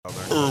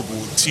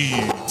What's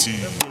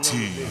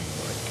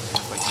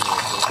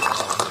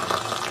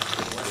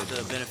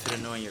the benefit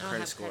of knowing your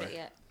credit score?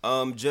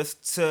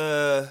 Just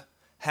to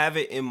have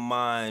it in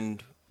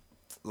mind,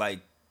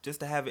 just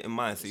to have it in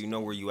mind so you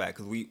know where you at.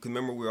 Cause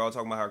remember we were all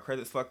talking about how our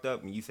credit's fucked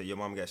up, and you said your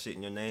mom got shit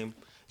in your name.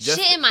 Shit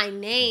in my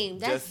name.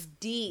 That's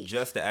deep.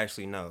 Just to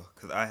actually know,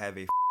 cause I have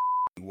a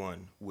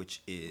one,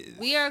 which is.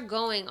 We are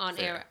going on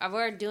air.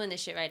 We're doing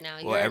this shit right now.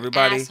 You're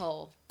everybody, an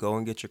asshole. Go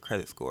and get your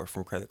credit score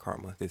from Credit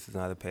Karma. This is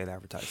not a paid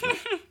advertisement.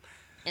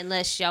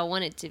 Unless y'all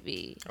want it to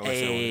be.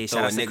 Hey,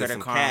 shout out to Credit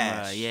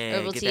Karma. Yeah,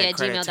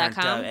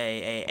 herbaltea@gmail.com.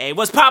 Hey,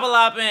 what's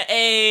poppin'?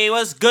 Hey,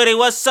 what's goody?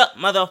 What's up,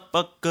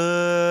 motherfuckers?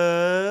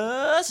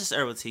 It's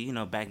Herbal Tea,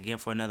 back again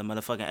for another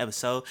motherfucking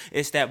episode.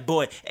 It's that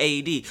boy,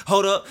 AD.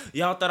 Hold up.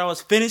 Y'all thought I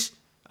was finished?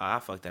 Oh, I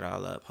fucked that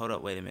all up. Hold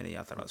up, wait a minute.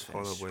 Y'all thought I was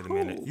finished. Hold up, wait a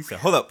minute. You said,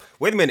 hold up,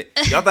 wait a minute.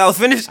 Y'all thought I was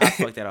finished? I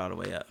fucked that all the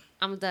way up.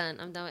 I'm done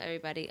with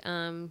everybody.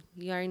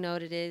 You already know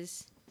what it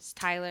is. It's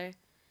Tyler.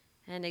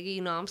 And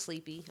nigga, I'm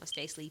sleepy. I'll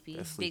stay sleepy.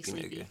 Big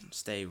sleepy. Nigga.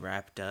 Stay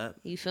wrapped up.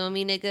 You feel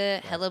me, nigga?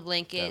 Hella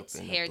blankets,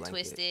 hair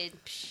twisted,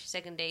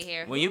 second day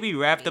hair. When you be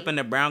wrapped up in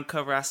the brown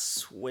cover, I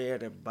swear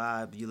to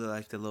Bob, you look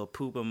like the little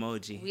poop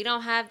emoji. We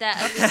don't have that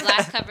ugly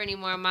black cover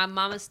anymore. My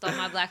mama stole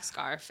my black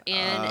scarf,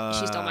 and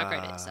she stole my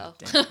credit, so.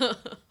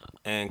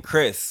 And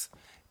Chris,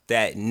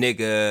 that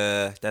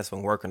nigga that's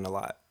been working a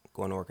lot,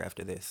 going to work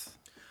after this.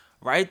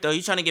 Right, though.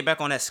 You trying to get back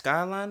on that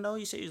Skyline, though?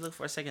 You said you look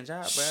for a second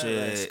job, bro.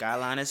 Shit. Like,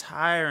 Skyline is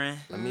hiring.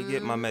 Let me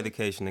get my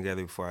medication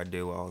together before I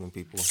deal with all them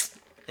people.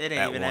 It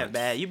ain't even that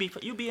bad. You be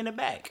in the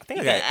back. I think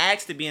you got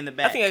asked to be in the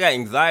back. I think I got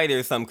anxiety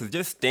or something, because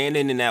just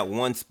standing in that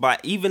one spot,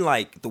 even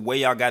like the way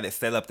y'all got it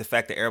set up, the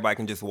fact that everybody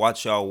can just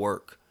watch y'all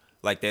work,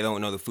 like they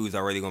don't know the food's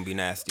already going to be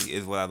nasty,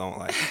 is what I don't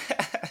like.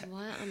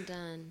 What? I'm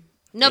done.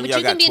 No, but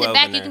you can be in the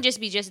back. You can just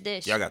be just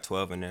dish. Y'all got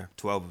 12 in there.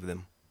 12 of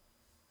them.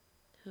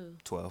 Who?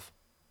 12.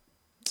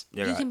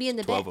 You can be in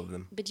the 12 back. of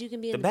them. But you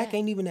can be in the back. back. The back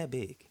ain't even that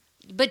big.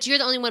 But you're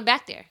the only one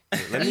back there.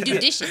 You do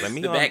dishes.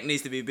 The back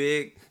needs to be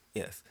big.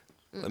 Yes.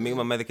 Let me get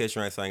my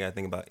medication right so I ain't got to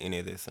think about any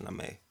of this, and I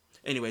may.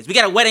 Anyways, we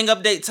got a wedding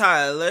update,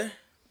 Tyler.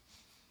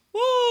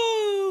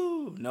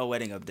 Woo! No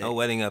wedding update. No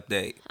wedding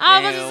update.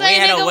 I was about to say,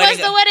 nigga, what's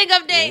the wedding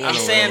update? I'm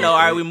saying, though, all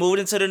right, we moved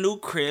into the new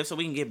crib so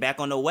we can get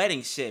back on the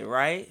wedding shit,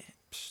 right?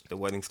 The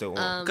wedding still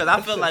on. Because I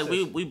feel like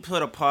we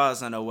put a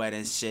pause on the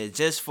wedding shit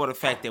just for the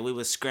fact that we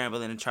was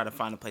scrambling and trying to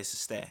find a place to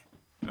stay.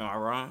 Am I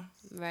wrong?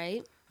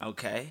 Right.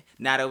 Okay.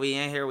 Now that we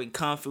in here, we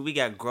comfy. We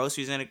got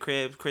groceries in the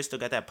crib. Crystal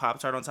got that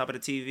Pop-Tart on top of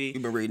the TV. You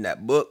been reading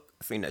that book?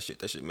 I seen that shit.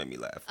 That shit made me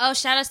laugh. Oh,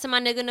 shout outs to my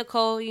nigga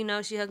Nicole.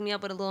 She hooked me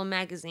up with a little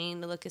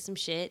magazine to look at some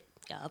shit.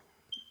 Yup.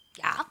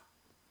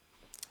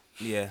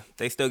 Yeah.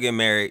 They still get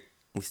married.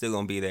 We still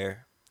gonna be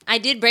there. I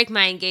did break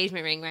my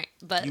engagement ring, right?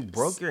 But you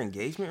broke your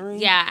engagement ring?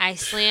 Yeah, I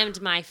slammed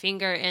my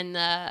finger in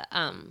the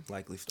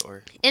likely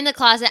story. In the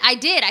closet. I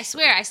did. I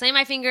swear. I slammed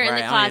my finger in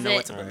the closet. I don't know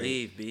what to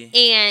believe, B.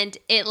 And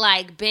it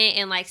bent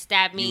and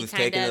stabbed me. You was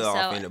taking it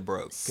off and it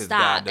broke.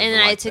 Stop. And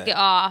then I took it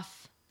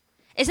off.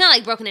 It's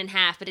not broken in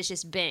half, but it's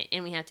just bent,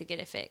 and we have to get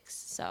it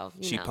fixed. So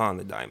she pawned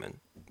the diamond.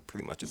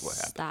 Pretty much is what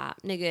happened.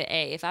 Stop, nigga.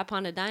 Hey, if I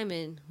pawn a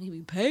diamond, we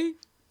be paid.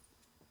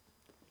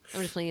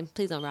 I'm just playing.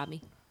 Please don't rob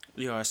me.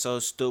 You are so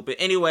stupid.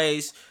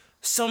 Anyways,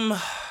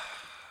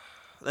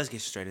 let's get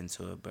straight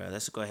into it, bro.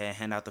 Let's go ahead and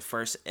hand out the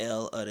first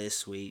L of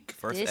this week.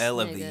 First L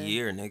of the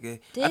year,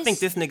 nigga. I think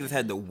this nigga's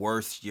had the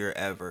worst year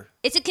ever.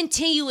 It's a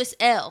continuous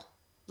L.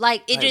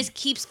 It just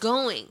keeps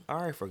going. I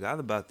already forgot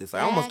about this. I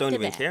almost don't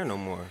even care no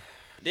more.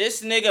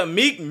 This nigga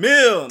Meek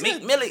Mill.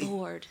 Meek Millie.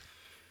 Lord.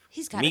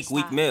 He's got to stop.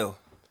 Meek Mill.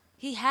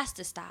 He has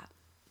to stop.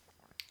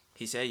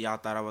 He said y'all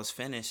thought I was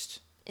finished.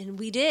 And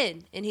we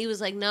did. And he was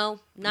like, no,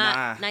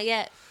 not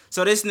yet.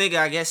 So this nigga,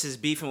 I guess, is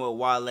beefing with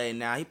Wale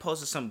now. He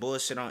posted some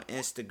bullshit on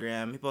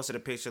Instagram. He posted a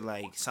picture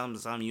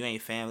something, you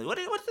ain't family. What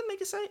did the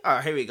nigga say? All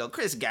right, here we go.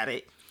 Chris got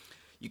it.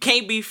 You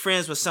can't be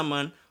friends with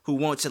someone who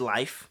wants your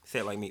life. Say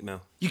it like Meek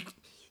Mill. You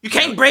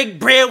can't break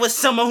bread with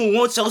someone who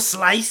wants your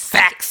slice.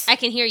 Facts. I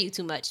can hear you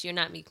too much. You're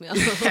not Meek Mill.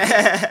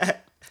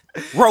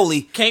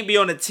 Rolly. Can't be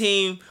on a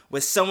team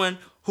with someone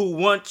who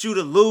wants you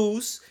to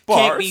lose. Bars.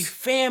 Can't be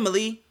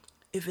family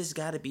if it's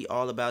got to be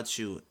all about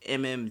you.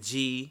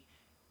 MMG,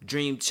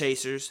 Dream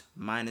Chasers,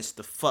 minus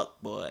the fuck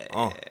boy.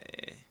 Oh,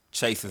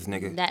 Chasers,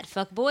 nigga. That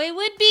fuck boy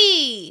would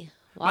be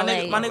Wale.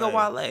 My nigga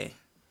Wale.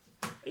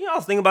 You know, I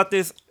was thinking about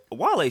this.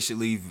 Wale should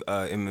leave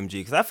MMG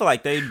because I feel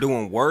like they're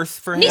doing worse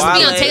for him. He needs to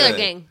be on Taylor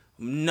Gang.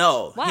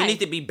 No. Why? He needs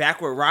to be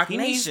back with Rock Nation.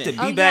 He needs to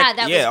be back.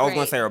 Yeah, I was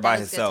going to say her by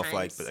himself, but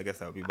I guess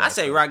that would be better. I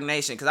say Rock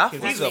Nation because I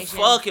feel he's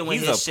fucking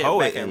with his shit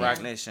back in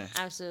Rock Nation.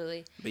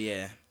 Absolutely. But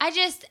yeah. I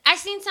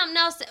seen something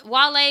else.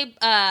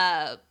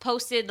 Wale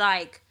posted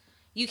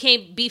you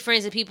can't be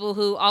friends with people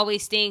who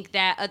always think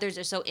that others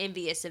are so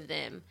envious of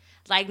them.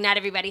 Not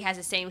everybody has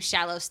the same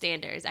shallow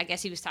standards. I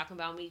guess he was talking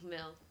about Meek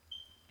Mill.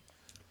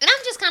 And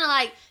I'm just kind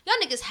of y'all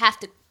niggas have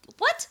to,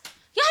 what?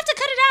 Y'all have to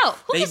cut it out.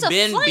 Who gives a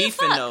been flying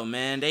beefing fuck? though,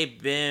 man.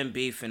 They've been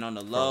beefing on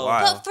the low.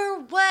 But for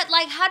what?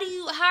 How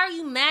are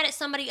you mad at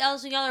somebody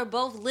else when y'all are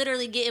both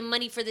literally getting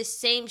money for the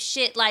same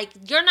shit?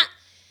 You're not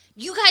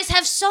You guys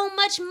have so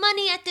much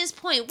money at this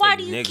point. Why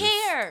do you niggas.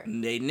 care?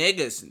 They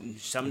niggas.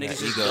 Some niggas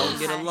just don't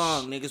get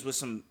along. Niggas with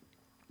some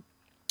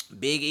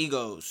big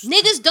egos.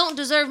 Niggas don't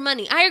deserve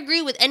money. I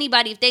agree with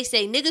anybody if they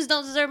say niggas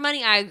don't deserve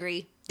money. I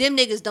agree. Them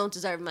niggas don't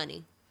deserve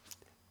money.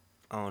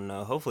 I don't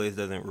know. Hopefully it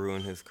doesn't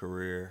ruin his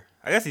career.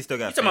 I guess he still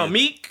got. You talking about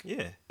Meek?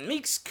 Yeah.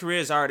 Meek's career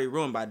is already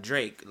ruined by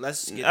Drake.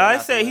 Let's get. I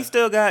say he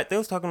still got. They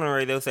was talking on the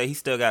radio. Say he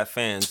still got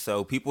fans.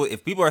 So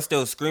if people are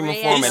still screaming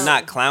for him and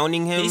not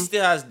clowning him, he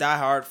still has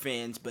diehard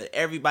fans. But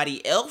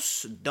everybody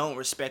else don't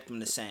respect him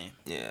the same.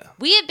 Yeah.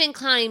 We have been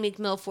clowning Meek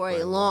Mill for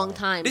a long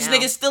time. This now.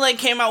 nigga still ain't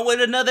came out with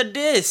another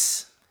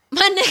diss.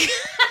 My nigga.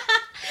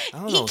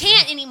 He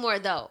can't anymore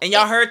though. And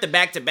y'all heard the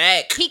back to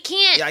back. He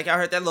can't. Like y'all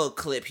heard that little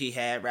clip he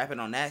had rapping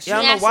on that shit. Yeah,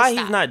 I don't know why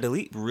he's not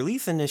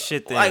releasing this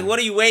shit then. Like, what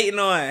are you waiting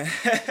on? Where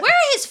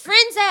are his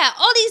friends at?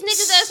 All these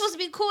niggas that are supposed to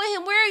be cool with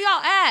him, where are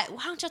y'all at?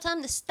 Why don't y'all tell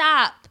him to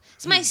stop?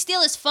 Somebody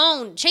steal his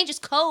phone, change his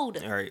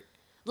code. All right.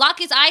 Lock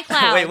his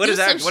iCloud. Wait, what is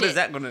that? What is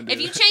that gonna do? If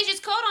you change his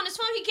code on his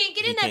phone, he can't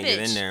get in that bitch. He can't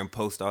get in there and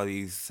post all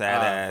these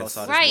sad ass.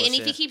 Right, and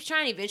if he keeps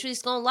trying, eventually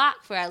it's gonna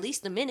lock for at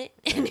least a minute,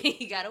 and then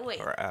you gotta wait.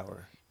 For an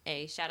hour.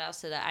 Hey, shout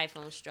outs to the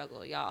iPhone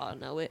struggle. Y'all all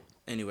know it.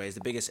 Anyways,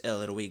 the biggest L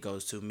of the week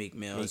goes to Meek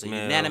Mill. It's a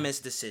unanimous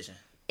decision.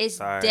 It's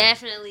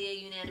definitely a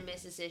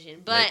unanimous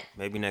decision. But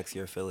maybe next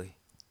year, Philly.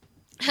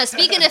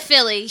 Speaking of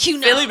Philly, you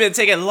know. Philly been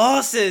taking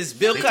losses.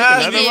 Bill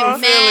Cosby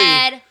from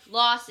Philly.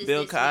 Losses.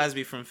 Bill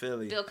Cosby from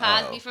Philly. Bill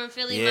Cosby from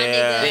Philly, my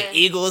nigga. The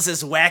Eagles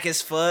is whack as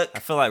fuck. I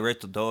feel like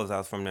Rachel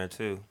Dolezal's from there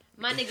too.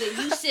 My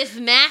nigga Yusuf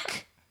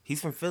Mack. He's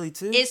from Philly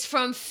too? Is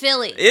from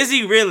Philly. Is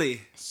he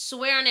really?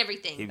 Swear on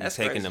everything. He be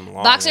taking them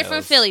long Boxer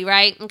from Philly,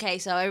 right? Okay,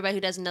 so everybody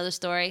who doesn't know the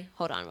story,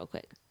 hold on real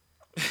quick.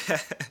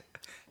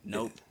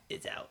 Nope,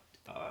 it's out.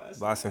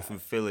 Boxer from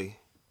Philly.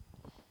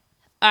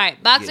 All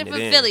right, Boxer from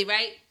Philly,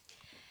 right?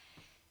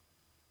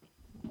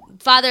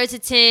 Father to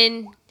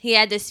 10. He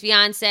had this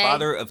fiance.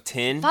 Father of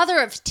 10? Father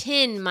of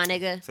 10, my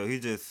nigga. So he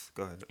just,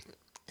 go ahead.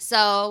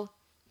 So,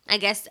 I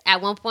guess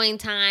at one point in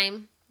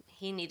time,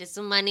 he needed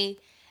some money,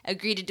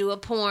 agreed to do a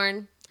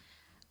porn.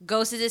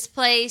 Goes to this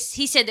place.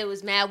 He said there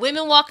was mad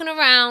women walking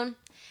around.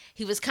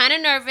 He was kind of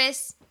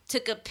nervous.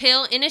 Took a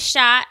pill in a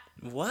shot.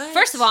 What?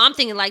 First of all, I'm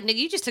thinking like, nigga,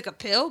 you just took a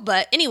pill.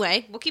 But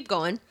anyway, we'll keep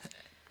going.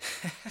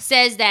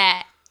 Says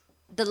that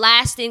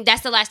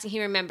that's the last thing he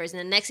remembers.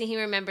 And the next thing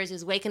he remembers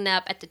is waking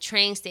up at the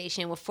train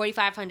station with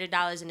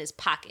 $4,500 in his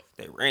pocket.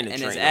 They ran the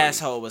train. And his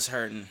asshole was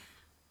hurting.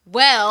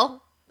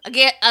 Well,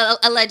 again,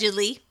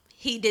 allegedly.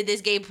 He did this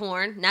gay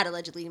porn. Not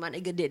allegedly, my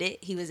nigga did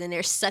it. He was in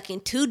there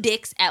sucking 2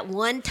 dicks at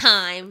one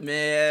time.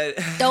 Man.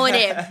 Throwing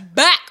it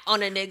back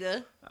on a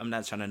nigga. I'm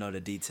not trying to know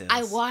the details.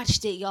 I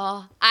watched it,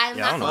 y'all. I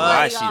don't know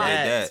why she did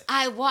that.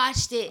 I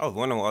watched it. I was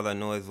wondering what all that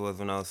noise was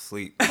when I was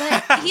asleep.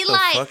 But he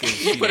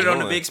you put it on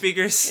the big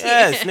speakers?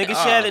 Yes, nigga,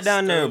 she had it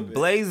down there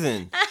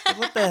blazing.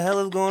 What the hell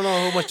is going on?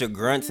 A whole bunch of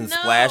grunts and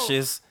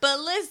splashes. But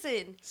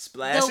listen.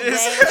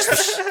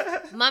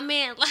 Splashes? My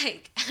man,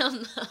 like,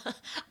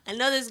 I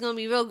know this is going to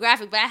be real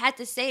graphic, but I had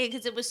to say it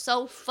because it was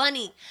so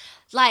funny.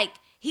 Like,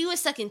 he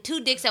was sucking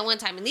 2 dicks at one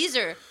time, and these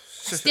are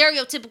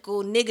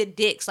stereotypical nigga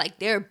dicks. Like,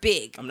 they're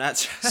big. I'm not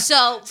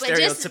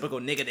stereotypical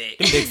nigga dick.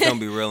 Them dicks don't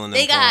be real in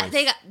them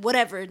They got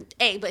whatever.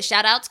 Hey, but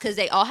shout outs because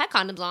they all had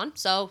condoms on,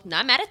 so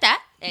not mad at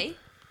that. Hey,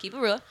 keep it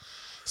real.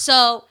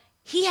 So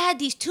he had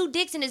these 2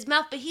 dicks in his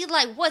mouth, but he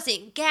like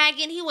wasn't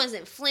gagging, he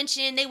wasn't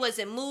flinching, they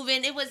wasn't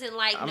moving, it wasn't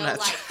like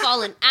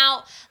falling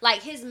out.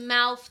 Like his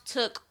mouth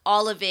took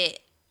all of it.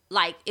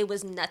 Like, it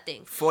was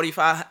nothing.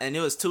 45, and it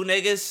was 2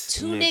 niggas?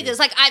 2 niggas.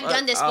 Like, I've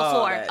done this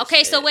before. Okay,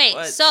 shit. So wait.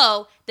 What?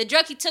 So, the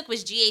drug he took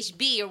was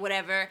GHB or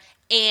whatever,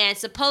 and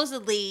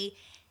supposedly,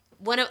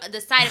 one of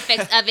the side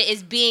effects of it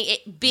is being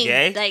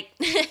gay?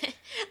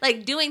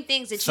 like doing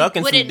things that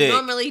you wouldn't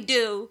normally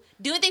do.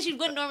 Doing things you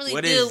wouldn't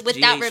normally do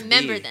without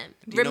remembering them.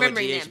 Do you know what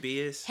GHB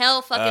is?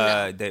 Hell fucking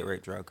no. Date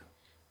rape drug.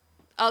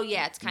 Oh,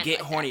 yeah, it's kind of Get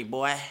horny,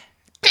 boy.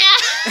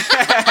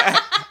 Yeah.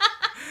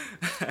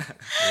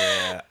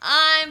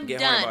 I'm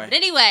done. But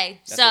anyway,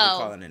 that's what we're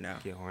calling it now.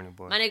 Get horny,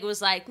 boy. My nigga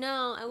was like,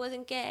 no, I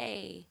wasn't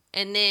gay.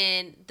 And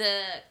then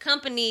the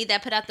company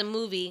that put out the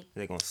movie,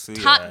 they gonna sue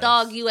Top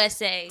Dog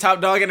USA.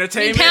 Top Dog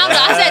Entertainment. Pound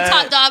Dog. I said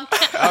Top Dog.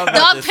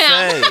 Dog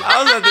Pound.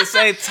 I was about to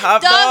say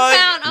Top Dog.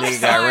 Pound.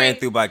 Nigga got ran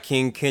through by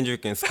King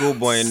Kendrick and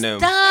Schoolboy and them.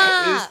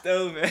 Stop.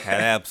 Stupid.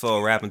 Had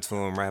Absol rapping to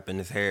him, rapping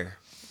his hair.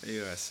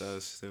 You are so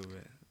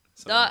stupid.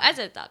 Dog. I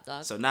said Top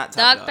Dog. So not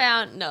Top Dog. Dog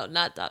Pound. No,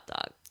 not Top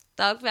Dog.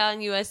 Dog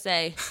Pound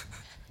USA.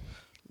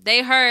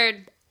 They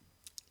heard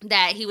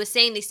that he was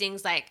saying these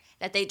things like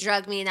that they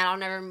drugged me and I don't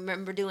never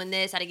remember doing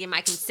this. I didn't get my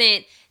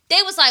consent.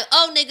 They was like,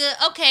 oh,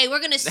 nigga, okay, we're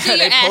going to sue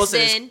your ass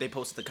then. They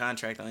posted the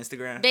contract on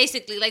Instagram.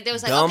 Basically, like, they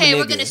was like, okay,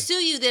 we're going to sue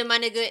you then, my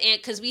nigga,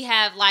 because we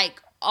have,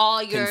 like,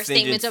 all your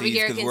statements over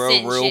here. Because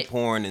we're real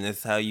porn and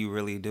that's how you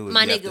really do it.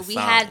 My nigga, we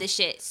have the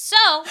shit. So.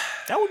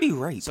 That would be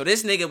rape. So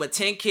this nigga with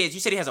 10 kids,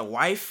 you said he has a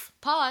wife?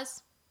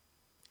 Pause.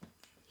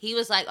 He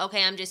was like,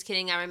 okay, I'm just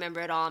kidding. I remember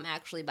it all. I'm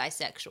actually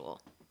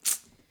bisexual.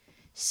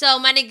 So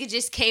my nigga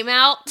just came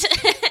out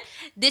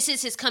this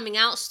is his coming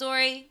out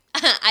story.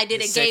 I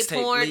did His a gay sex tape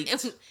porn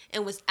leaked.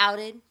 and was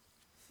outed.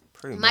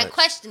 Pretty My much.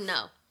 question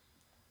though,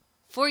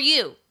 for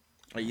you,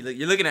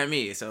 You're looking at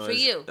me, so For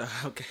you.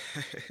 Okay.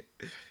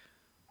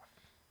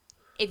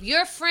 if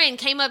your friend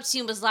came up to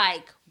you and was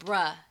like,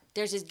 "Bruh,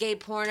 there's this gay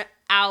porn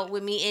out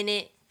with me in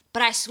it,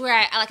 but I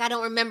swear, I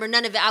don't remember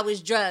none of it. I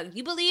was drugged."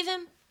 You believe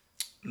him?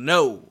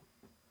 No.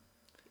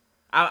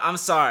 I'm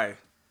sorry.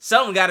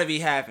 Something got to be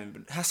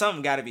happening.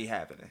 Something got to be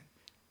happening.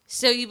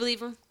 So you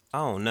believe him? I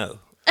don't know.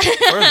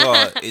 First of all,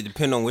 it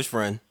depends on which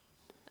friend.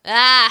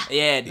 Ah.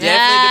 Yeah, it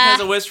definitely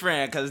depends on which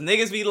friend, because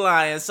niggas be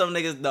lying, some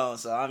niggas don't.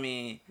 So, I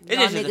mean,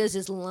 Y'all niggas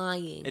is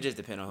lying. it just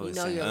depends on who You it's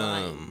know saying. you're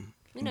lying.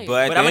 You know But But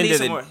at I'm the gonna end need of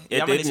some the- more. at I'm the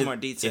gonna need end some of- more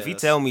details. If he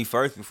tell me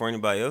first before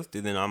anybody else do,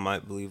 then I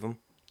might believe him.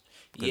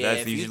 Because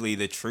that's if you- usually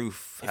the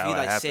truth. If How you it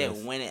like happens. say it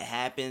when it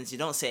happens, you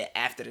don't say it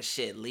after the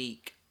shit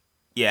leak.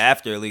 Yeah,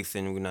 after at least,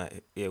 then we're not.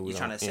 Yeah, You're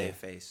trying to save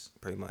face.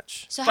 pretty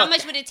much. So how Fuck much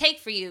that. would it take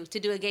for you to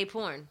do a gay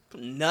porn?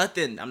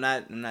 Nothing. I'm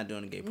not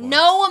doing a gay porn.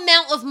 No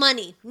amount of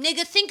money.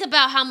 Nigga, think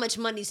about how much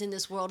money's in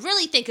this world.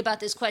 Really think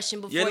about this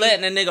question before You're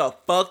letting a nigga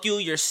fuck you.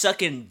 You're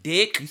sucking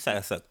dick. You said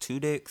I suck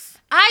 2 dicks.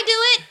 I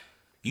do it.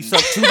 You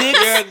suck 2 dicks?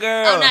 You're a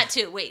girl. Oh, not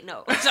two. Wait,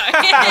 no. I'm sorry.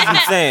 That's what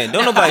I'm saying.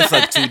 Don't nobody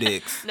suck 2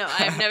 dicks. No,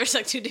 I have never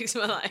sucked 2 dicks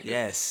in my life.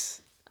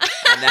 Yes.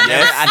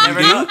 Yes, I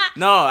never you do? know.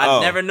 No, I've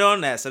Oh. never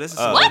known that. So this is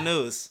some What? good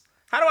news.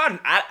 How do I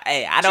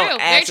don't True, very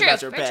ask true,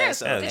 about your very past. true.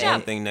 So That's Good one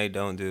job. thing they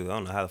don't do. I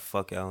don't know how the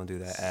fuck y'all don't do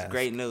that ass.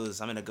 great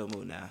news. I'm in a good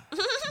mood now.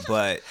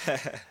 But,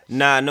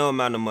 no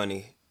amount of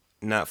money.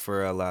 Not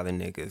for a lot of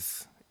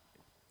niggas.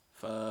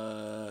 Fuck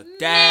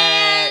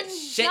that Man,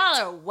 shit. y'all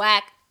are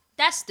whack.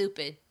 That's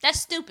stupid. That's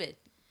stupid.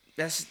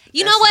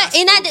 You know That's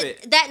what? not And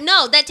stupid.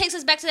 that takes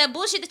us back to that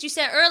bullshit that you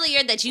said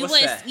earlier that you What's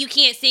wouldn't, that? you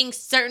can't sing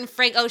certain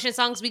Frank Ocean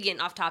songs. We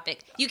getting off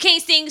topic. You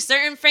can't sing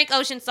certain Frank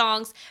Ocean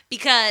songs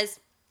because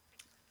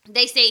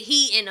they say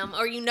he in them,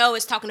 or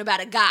it's talking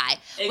about a guy.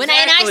 Exactly.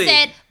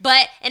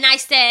 I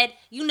said,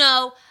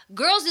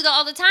 girls do that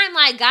all the time.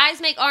 Like guys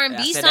make R&B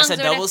I said songs. that's a or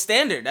whatever. double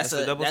standard. That's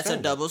a double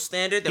standard.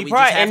 standard that He we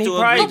probably- just have and he to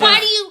probably agree.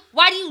 But with.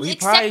 why do you He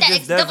accept probably that just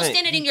it's double doesn't-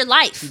 standard in your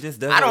life? He just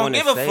doesn't I don't want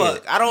to give a say fuck.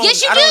 it. I don't.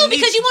 Yes, you I don't do need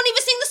because you won't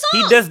even sing the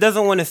song. He just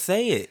doesn't want to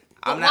say it.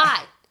 But I'm not-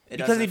 why? It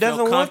Because he feel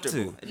doesn't want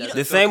comfortable. to. It doesn't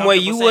The feel same way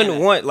you comfortable wouldn't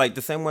saying want, like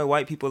the same way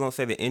white people don't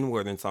say the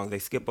N-word in songs. They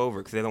skip over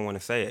because they don't want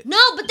to say it. No,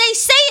 but they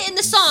say it in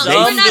the song. Some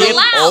We're not do.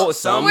 allowed.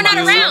 Some We're not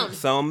do, around.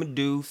 Some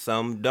do,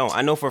 some don't.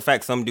 I know for a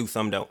fact some do,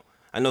 some don't.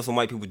 I know some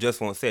white people just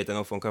won't say it. They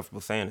don't feel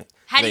comfortable saying it.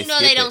 How do you know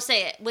they skip don't it.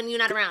 say it when you're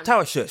not around?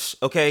 Tower shush,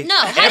 okay? No,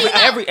 how do you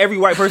know? Every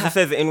white person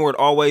says the N-word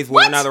always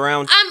when we're not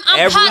around. I'm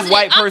every positive.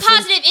 white I'm person,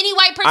 positive any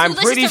white person I'm who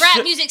listens pretty to rap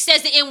sure- music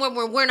says the N-word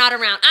when we're not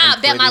around. I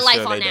I'm bet my pretty life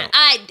sure on they that.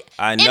 don't.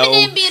 I know.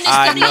 Eminem be in the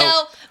I studio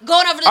know.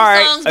 going over the All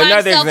right, songs by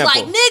another himself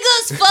example. like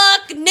niggas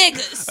fuck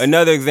niggas.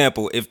 Another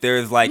example, if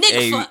there's like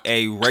Nigga fuck.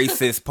 a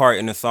racist part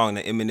in the song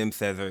that Eminem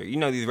says, or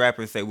these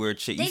rappers say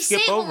weird shit, They you say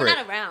skip it when over we're it.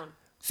 not around.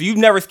 So you've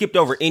never skipped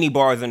over any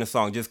bars in the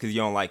song just because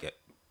you don't like it.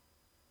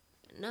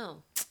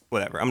 No.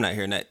 Whatever, I'm not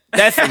hearing that.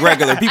 That's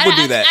regular. People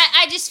do that.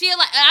 I just feel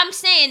like I'm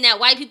saying that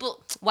white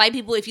people,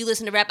 if you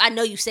listen to rap, I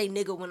know you say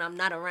nigga when I'm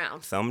not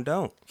around. Some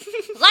don't.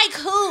 Like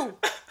who?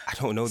 I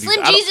don't know. Slim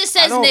I don't- Jesus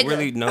says I don't nigga.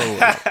 really know.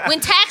 When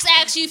Tax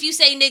asks you if you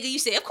say nigga, you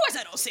say, of course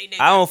I don't say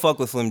nigga. I don't fuck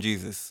with Slim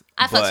Jesus.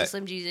 I fucks but with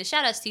Slim Jesus.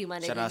 Shout outs to you, my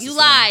Shout nigga. outs to You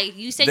Slim. lie.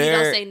 You say you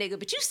There- don't say nigga,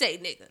 but you say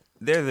nigga.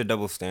 There's a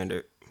double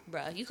standard.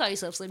 Bruh, you call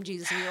yourself Slim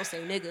Jesus and you don't say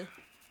nigga.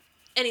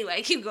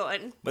 Anyway, keep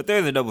going. But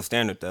there's a double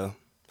standard though.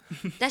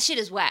 That shit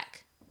is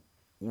whack.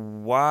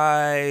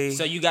 Why?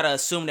 So you gotta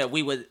assume that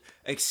we would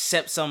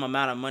accept some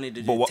amount of money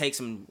to But just wh- take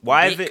some.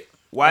 Why dick? is it?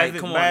 Why Like, is it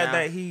come on bad now.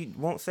 that he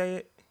won't say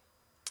it?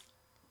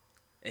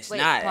 It's Wait,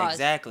 not pause.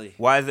 exactly.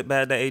 Why is it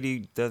bad that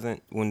AD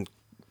doesn't when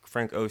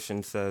Frank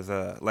Ocean says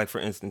like for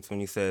instance when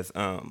he says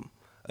a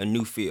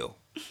new feel.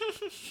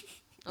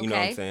 You know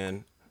what I'm Okay.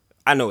 saying?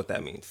 I know what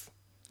that means.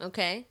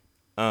 Okay.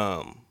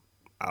 I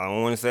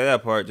don't want to say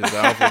that part. Just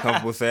I don't feel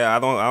comfortable saying. I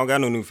don't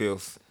got no new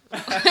feels.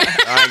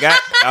 I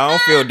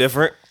don't feel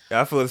different.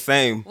 I feel the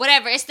same.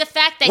 Whatever. It's the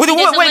fact that Wait, he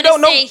doesn't wait, want to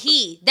no. say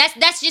he.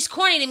 That's just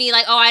corny to me.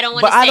 Like, oh, I don't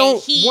want But to I say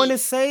don't he. want to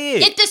say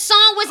it. If the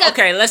song was a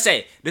Okay, let's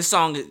say this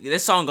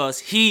song goes,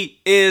 he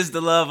is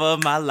the love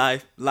of my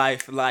life,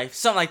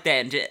 something like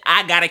that. And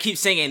I gotta keep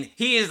singing,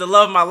 he is the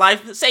love of my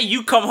life. Say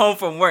you come home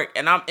from work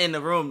and I'm in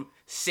the room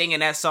singing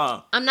that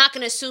song. I'm not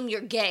gonna assume you're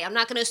gay. I'm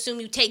not gonna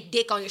assume you take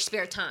dick on your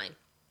spare time.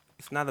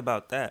 It's not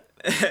about that.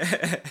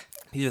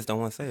 He just don't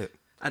want to say it.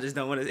 I just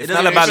don't want to. It's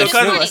not about it's the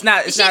It's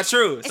not. It's not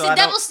true. It's So a I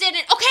don't- double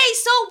standard. Okay,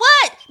 so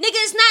what,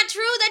 nigga? It's not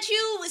true that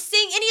you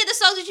sing any of the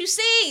songs that you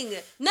sing.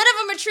 None of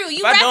them are true. You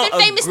If I rapping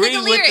don't famous agree nigga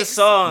with lyrics. the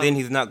song, Then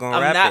he's not gonna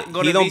I'm rap not it.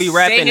 gonna He don't be be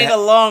rapping. singing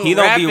along, He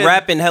don't be rapping.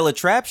 rapping hella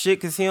trap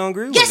shit because he don't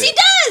agree with Yes, it. he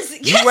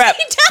does. Yes, rap-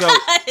 he so-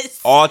 does.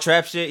 All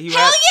trap shit. He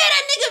Hell rap. yeah,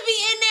 that nigga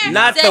be in there.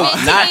 Not the- not-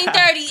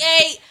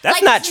 1738. That's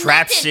like, not it's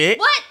trap nothing. shit.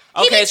 What?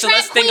 He Okay, be so trap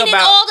let's think queening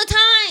about- all the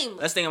time.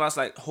 let's think about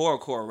like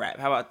horrorcore rap.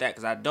 How about that?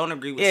 Because I don't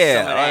agree with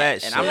Yeah, some of all that. that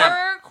And shit. I'm not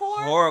Horrorcore?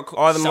 horrorcore.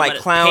 All them some like of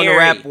the clown Perry.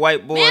 rap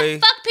white boy. Man,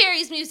 fuck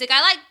Perry's music. I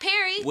like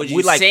Perry. Would We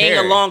you like sing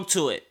Perry. along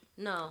to it?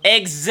 No.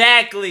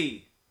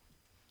 Exactly.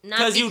 Not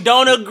Because you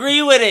don't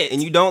agree with it.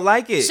 And you don't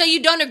like it. So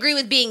you don't agree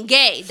with being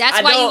gay. That's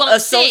I why you don't won't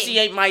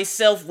associate sing.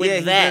 myself with yeah,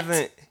 he that.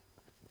 doesn't.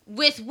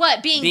 With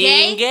what? Being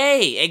Being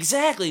gay? gay.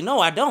 Exactly. No,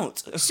 I don't.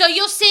 So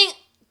you'll sing.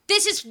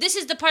 This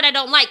is the part I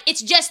don't like.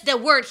 It's just the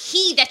word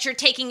he that you're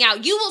taking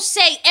out. You will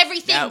say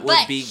everything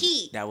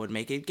he. That would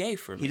make it gay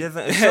for me. He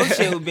doesn't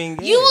associate with being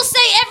gay. You will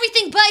say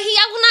everything but he.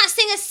 I will not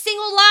sing a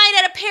single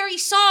line at a Perry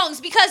songs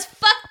because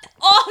fuck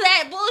all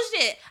that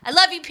bullshit. I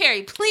love you,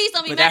 Perry. Please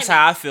don't be But mad that's at me.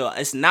 how I feel.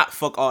 It's not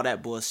fuck all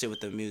that bullshit with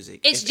the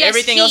music. It's if just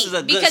everything he. else is a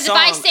good because song,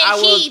 if I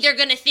say will, he, they're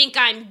gonna think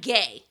I'm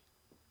gay.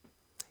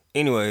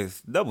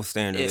 Anyways, double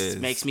standard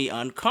It makes me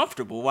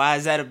uncomfortable. Why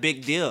is that a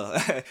big deal?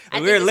 think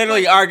We were it's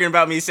literally funny. arguing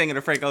about me singing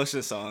a Frank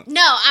Ocean song.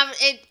 No,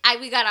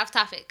 we got off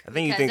topic. I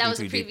think you because think that too was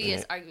a deep in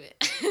previous it.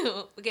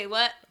 argument. Okay,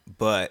 what?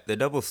 But the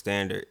double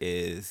standard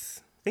is,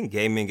 I think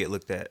gay men get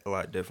looked at a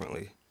lot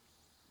differently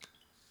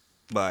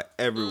by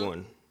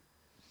everyone.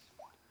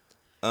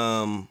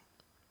 And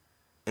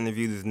they're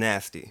viewed as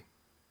nasty,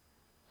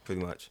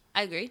 pretty much.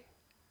 I agree.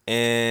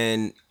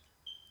 And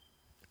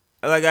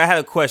like, I had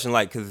a question,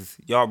 like, because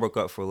y'all broke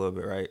up for a little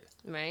bit, right?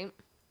 Right.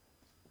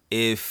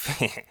 If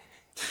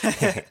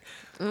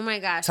Oh my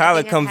gosh. Tyler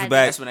I think I've comes had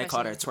back- That's when they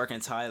called her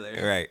twerking Tyler.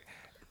 right,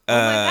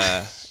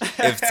 my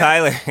if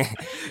Tyler,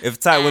 if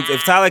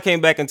Tyler came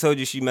back and told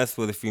you she messed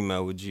with a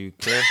female, would you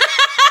care?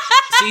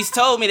 She's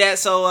told me that,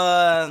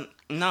 so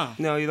no.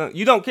 No, you don't.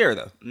 You don't care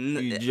though.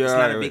 It's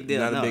not a big deal.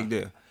 Not no. a big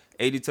deal.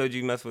 AD told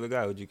you you messed with a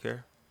guy. Would you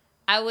care?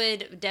 I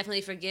would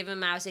definitely forgive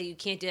him. I would say you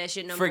can't do that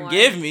shit no more.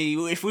 Forgive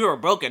me if we were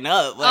broken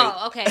up. Like,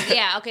 Oh, okay.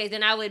 Yeah, okay.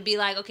 Then I would be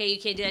like, okay, you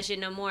can't do that shit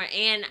no more.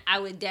 And I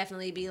would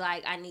definitely be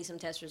like, I need some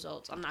test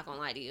results. I'm not going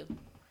to lie to you.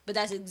 But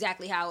that's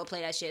exactly how I would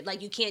play that shit.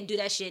 Like, you can't do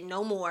that shit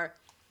no more.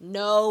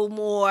 No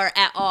more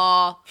at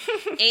all.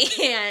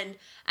 And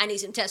I need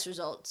some test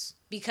results.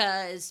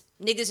 Because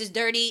niggas is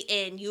dirty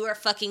and you are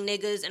fucking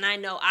niggas. And I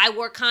know I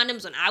wore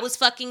condoms when I was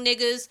fucking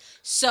niggas.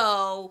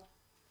 So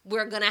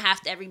we're going to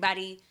have to,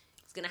 everybody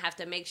is going to have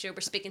to make sure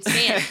we're spick and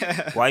span.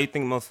 Why do you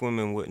think most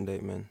women wouldn't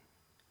date men?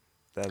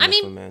 That I mess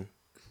mean- with men.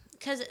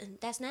 Because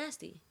that's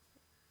nasty.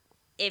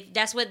 If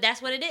that's what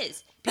it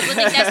is. People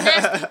think that's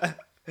nasty.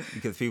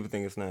 Because people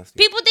think it's nasty.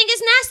 People think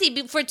it's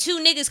nasty for two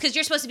niggas because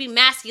you're supposed to be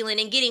masculine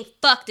and getting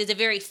fucked is a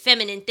very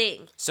feminine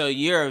thing. so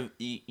you're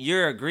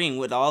agreeing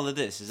with all of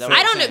this? Is that what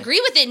I you're don't saying? agree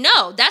with it,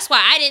 no. That's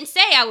why I didn't say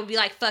I would be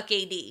like, fuck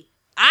AD.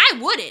 I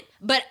wouldn't,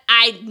 but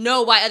I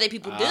know why other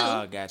people do.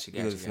 Oh, gotcha.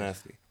 Because it's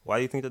nasty. Why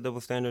do you think the double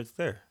standard's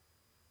there?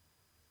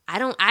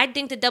 I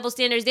think the double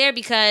standard's there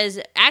because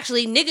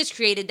actually niggas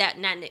created that,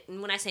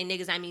 when I say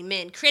niggas, I mean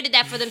men, created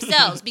that for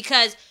themselves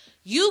because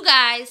you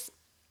guys,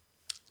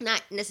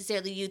 not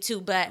necessarily you too,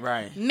 but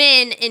Right.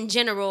 men in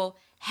general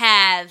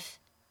have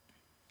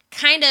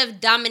kind of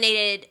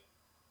dominated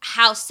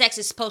how sex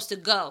is supposed to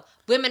go.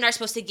 Women are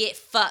supposed to get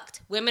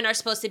fucked. Women are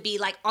supposed to be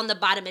like on the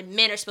bottom and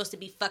men are supposed to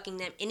be fucking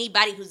them.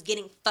 Anybody who's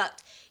getting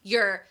fucked,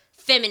 you're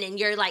feminine.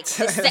 You're like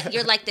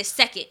you're like the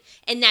second.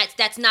 And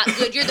that's not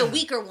good. You're the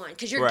weaker one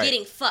because you're Right.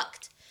 getting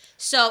fucked.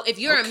 So if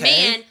you're a Okay.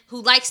 man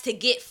who likes to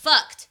get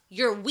fucked,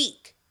 you're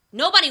weak.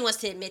 Nobody wants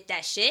to admit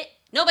that shit.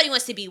 Nobody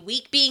wants to be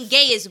weak. Being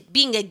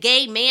a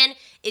gay man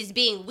is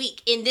being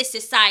weak in this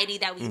society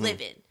that we live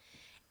in.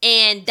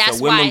 And that's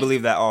so women why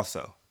believe that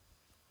also.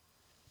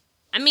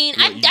 I mean,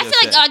 What I you feel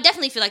just like said. I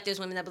definitely feel like there's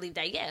women that believe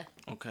that. Yeah.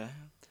 Okay.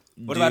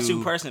 What about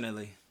you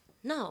personally?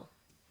 No.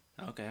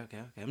 Okay.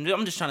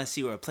 I'm just trying to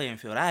see where a playing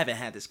field. I haven't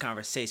had this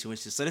conversation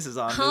with you, so this is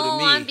all new to Oh,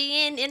 me. I'm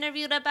being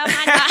interviewed about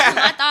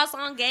my thoughts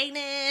on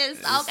gayness.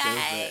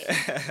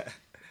 Okay.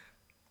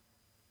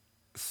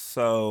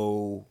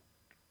 So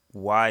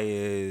why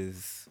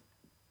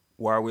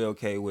are we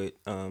okay with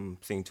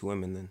seeing two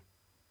women then?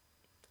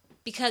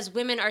 Because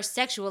women are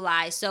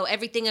sexualized, so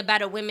everything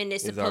about a woman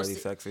is It's supposed already to.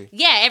 sexy.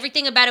 Yeah,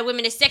 everything about a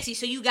woman is sexy.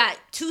 So you got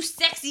two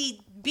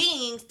sexy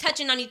beings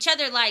touching on each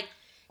other like,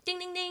 ding,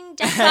 ding, ding,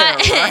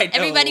 jackpot. Right,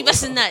 Everybody no.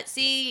 busting nuts.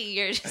 See,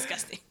 you're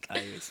disgusting.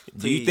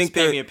 Do you think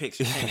paint that- me a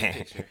picture? Paint me a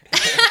picture.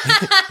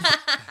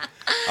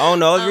 Oh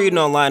no, I was reading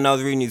online. And I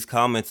was reading these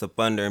comments up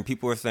under, and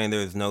people were saying there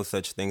is no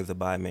such thing as a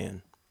bi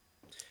man.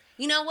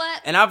 You know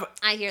what? And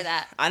I hear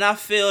that.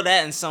 feel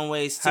that in some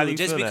ways How do too, you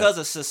just feel because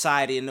that? of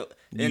society and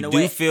You the do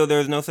way, feel there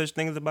is no such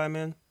thing as a bi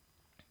man?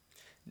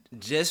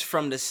 just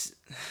from the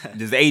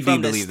Does AD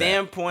from the believe that?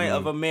 standpoint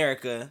of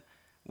America,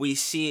 we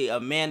see a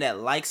man that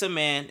likes a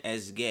man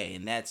as gay,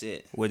 and that's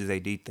it. What does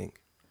AD think?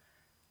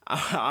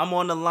 I'm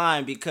on the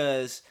line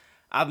because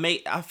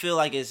I feel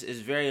like it's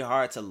very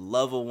hard to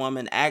love a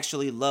woman,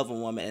 actually love a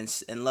woman,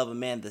 and love a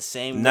man the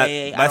same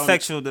way.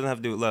 Bisexual doesn't have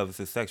to do with love. It's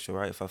just sexual,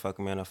 right? If I fuck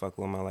a man, I fuck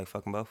a woman, I like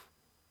fucking both.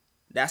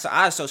 That's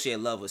I associate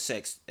love with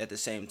sex at the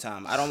same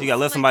time. I don't. You gotta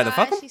love Oh my somebody to gosh,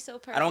 fuck them? she's so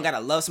I don't perfect. gotta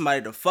love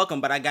somebody to fuck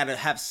them, but I gotta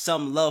have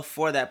some love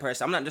for that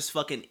person. I'm not just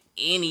fucking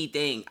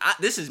anything.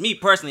 This is me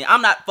personally.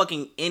 I'm not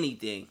fucking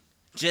anything,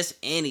 just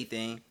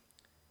anything,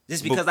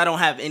 just because I don't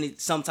have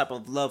some type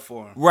of love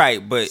for them.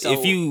 Right, but So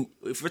if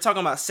if we're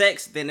talking about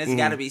sex, then it's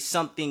gotta be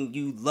something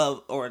you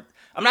love or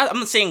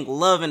I'm saying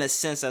love in a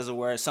sense as a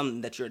word,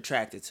 something that you're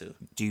attracted to.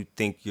 Do you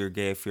think you're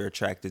gay if you're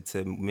attracted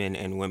to men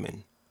and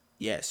women?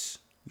 Yes.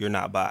 You're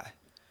not bi.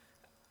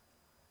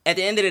 At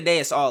the end of the day,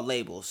 it's all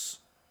labels.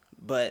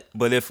 But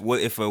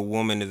if a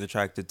woman is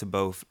attracted to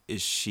both,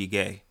 is she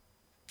gay?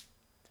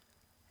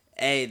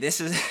 Hey,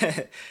 this is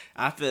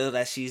I feel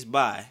that she's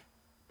bi.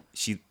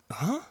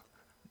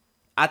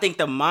 I think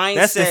the mindset.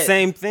 That's the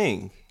same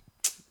thing.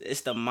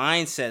 It's the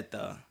mindset,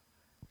 though.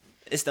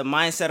 It's the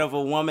mindset of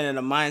a woman and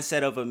the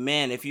mindset of a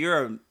man. If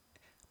you're a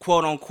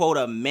quote unquote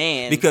a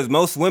man, because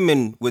most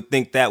women would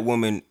think that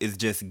woman is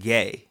just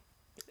gay.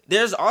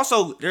 There's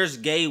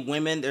gay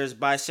women, there's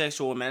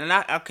bisexual women, and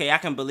I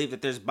can believe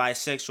that there's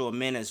bisexual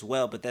men as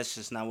well, but that's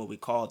just not what we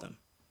call them.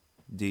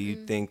 Do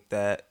you think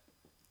that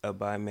a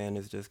bi man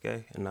is just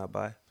gay and not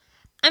bi?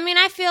 I mean,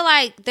 I feel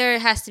like there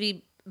has to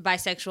be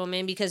bisexual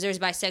men because there's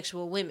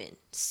bisexual women.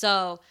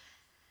 So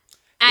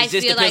it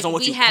just depends on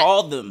what you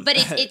call them. But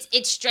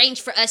it's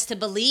strange for us to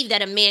believe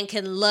that a man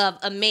can love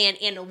a man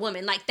and a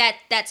woman. Like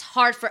that's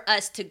hard for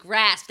us to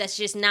grasp.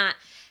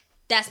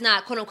 That's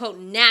not quote unquote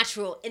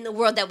natural in the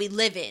world that we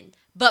live in.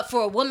 But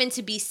for a woman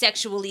to be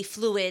sexually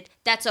fluid,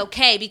 that's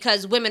okay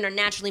because women are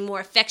naturally more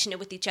affectionate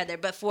with each other.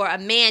 But for a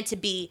man to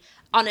be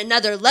on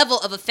another level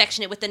of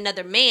affectionate with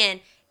another man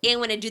and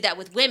want to do that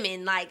with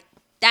women, like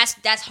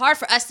that's hard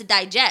for us to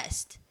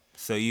digest.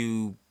 So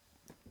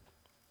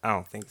I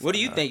don't think so. What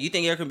do you think? You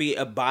think there could be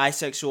a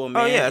bisexual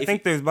man? Oh, yeah. I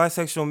think there's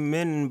bisexual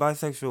men and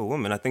bisexual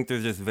women. I think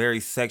there's just very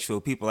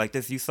sexual people like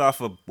this. You saw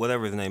for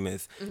whatever his name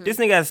is. Mm-hmm. This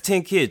nigga has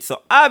 10 kids.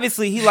 So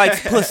obviously he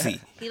likes pussy.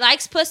 He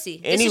likes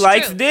pussy. And he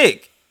likes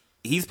dick.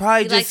 He's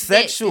probably just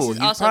sexual.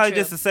 He's probably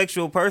just a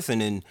sexual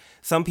person. And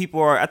some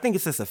people I think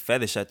it's just a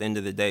fetish at the end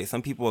of the day.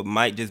 Some people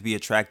might just be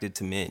attracted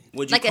to men.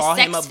 Would you like call a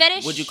sex him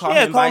fetish? Would you call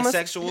him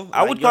bisexual?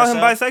 I would call him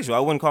bisexual.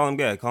 I wouldn't call him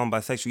gay. I'd call him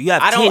bisexual.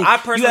 I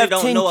personally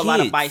don't know a lot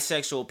of kids.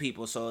 bisexual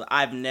people, so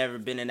I've never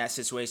been in that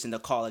situation to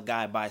call a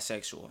guy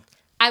bisexual.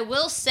 I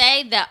will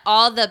say that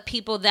all the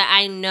people that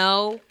I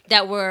know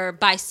that were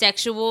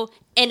bisexual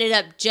ended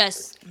up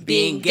just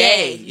being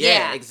gay.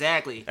 Yeah,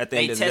 exactly.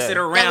 They tested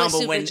around, that was but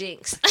super when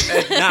jinx.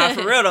 nah,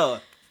 for real though.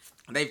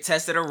 They've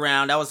tested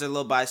around. That was their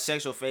little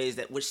bisexual phase,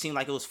 which seemed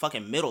like it was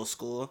fucking middle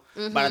school.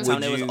 Mm-hmm. By the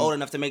time they was old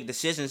enough to make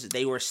decisions,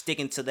 they were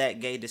sticking to that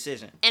gay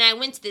decision. And I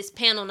went to this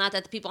panel, not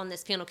that the people on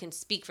this panel can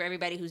speak for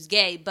everybody who's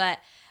gay, but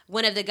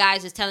one of the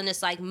guys was telling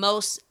us, like,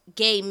 most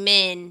gay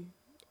men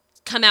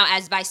come out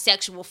as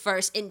bisexual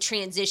first in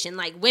transition.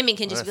 Like, women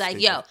can just be like,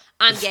 yo,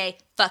 I'm gay,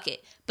 fuck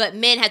it. But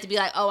men have to be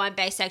like, oh, I'm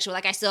bisexual.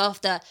 Like, I still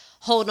have to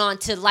hold on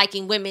to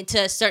liking women to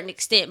a certain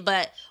extent.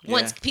 But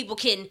once people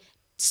can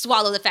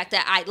swallow the fact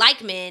that I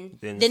like men,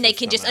 then they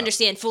can just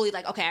understand fully,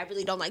 like, okay, I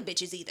really don't like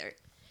bitches either.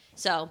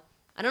 So,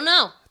 I don't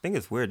know. I think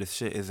it's weird this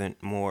shit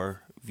isn't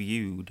more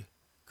viewed,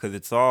 because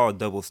it's all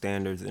double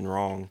standards and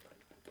wrong.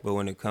 But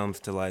when it comes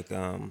to, like,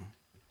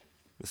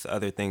 this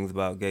other things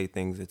about gay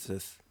things, it's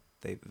just,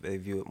 they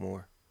view it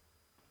more.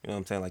 You know what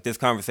I'm saying? Like, this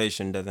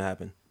conversation doesn't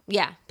happen.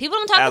 Yeah. People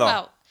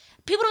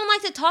don't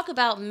like to talk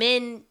about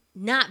men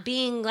not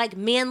being, like,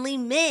 manly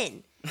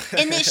men.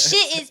 And this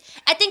shit is,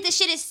 I think this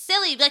shit is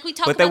silly. Like, we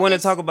talk about But they want to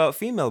talk about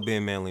female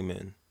being manly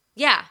men.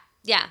 Yeah.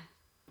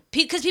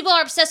 Because people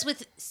are obsessed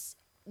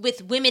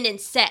with women and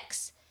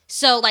sex.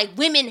 So, like,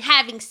 women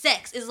having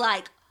sex is,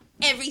 like,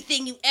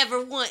 everything you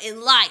ever want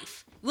in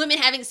life. Women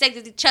having sex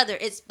with each other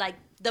is, like,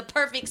 the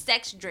perfect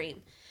sex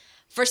dream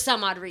for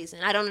some odd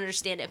reason. I don't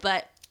understand it.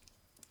 But,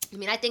 I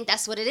mean, I think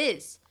that's what it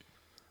is.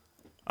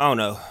 I don't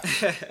know.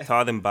 To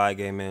all them bi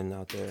gay men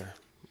out there.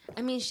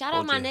 I mean, shout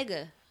out my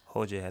nigga.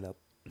 Hold your head up.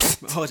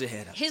 Hold your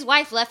head up. His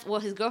wife left. Well,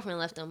 his girlfriend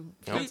left him.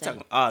 What are you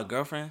talking about?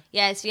 Girlfriend?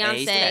 Yeah, his fiance. Hey,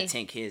 he still got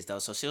 10 kids though,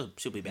 so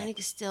she'll be back. That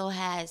nigga still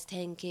has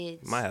 10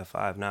 kids. Might have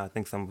 5 now. I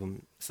think some of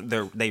them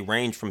they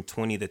range from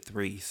 20 to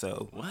 3.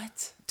 So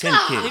what? 10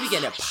 kids. Maybe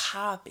get it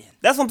popping.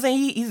 That's what I'm saying.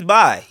 He's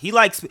bi. He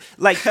likes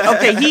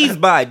okay. He's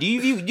bi. Do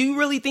you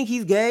really think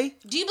he's gay?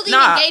 Do you believe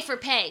in gay for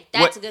pay?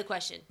 That's a good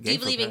question. Do you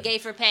believe in gay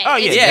for pay? Oh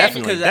yeah,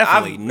 definitely.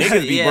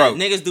 Niggas be broke.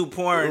 Niggas do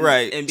porn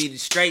and be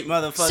straight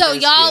motherfuckers. So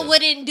y'all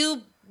wouldn't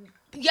do.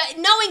 Yeah,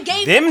 knowing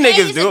gay them for pay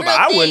niggas is do a it, but real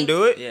I thing. wouldn't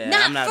do it. Yeah,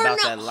 I'm not about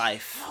that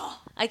life.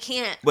 I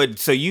can't. But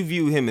so you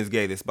view him as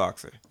gay, this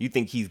boxer? You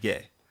think he's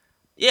gay?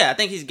 Yeah, I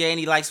think he's gay and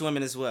he likes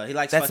women as well. He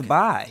likes. That's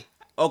bi.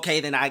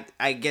 Okay, then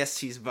I guess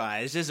he's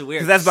bi. It's just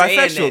weird. Because that's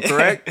bisexual,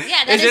 correct?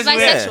 Yeah, that is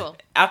bisexual.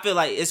 Weird. I feel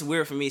like it's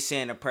weird for me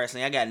saying it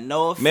personally. I got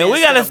no offense. Man, we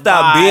gotta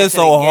stop being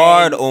so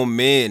hard on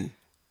men.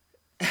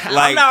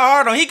 Like, I'm not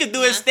hard on. He could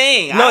do his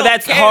thing. No,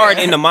 that's hard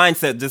in the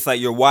mindset. Just like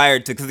you're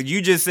wired to. Because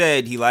you just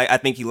said I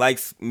think he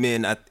likes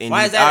men. And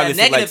why is that a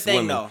negative thing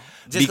women. though?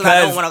 Just because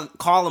I don't want to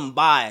call him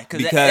bi.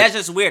 Because that's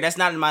just weird. That's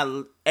not in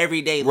my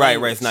everyday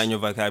language. Right. It's not in your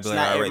vocabulary.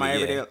 It's not already, in my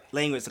everyday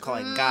language to call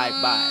a guy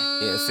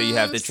bi. Yeah, so you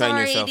have to train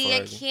yourself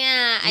already. I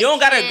can't. You don't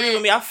gotta agree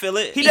with me. I feel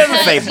it. He doesn't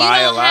say bi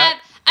a lot.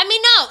 I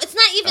mean, no, it's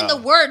not even the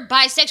word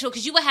bisexual,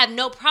 because you would have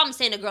no problem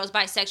saying a girl's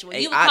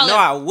bisexual. You would call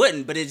I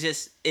wouldn't, but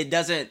it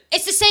doesn't.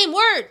 It's the same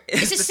word.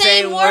 It's the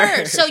same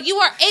word. So you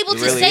are able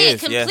to say it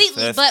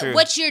completely, yes, but true.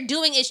 what you're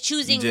doing is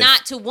choosing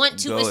not to want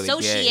to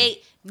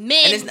associate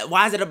men. And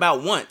why is it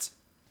about want?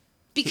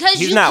 Because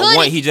he's not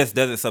want. He just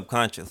does it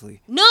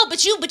subconsciously. No,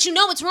 but you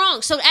know it's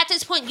wrong. So at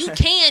this point, you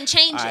can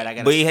change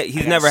it. But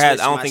he's never had.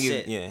 I don't think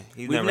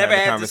he's We've never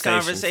had this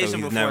conversation so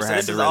before. he's never So had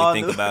this to is really all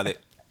think new. about it.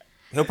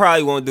 He'll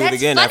probably won't do it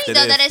again after this. That's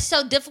funny, though, that it's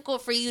so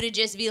difficult for you to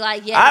just be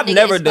like, yeah, I've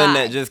never done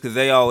bi. that just because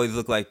they always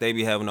look like they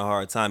be having a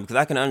hard time. Because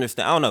I can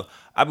understand. I don't know.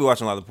 I be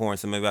watching a lot of porn,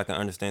 so maybe I can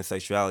understand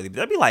sexuality. But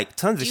that'd be like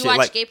tons of Do you shit.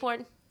 watch gay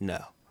porn?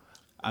 No.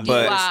 Do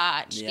you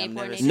watch gay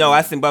porn? No,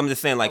 but I'm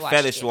just saying, like,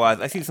 fetish-wise,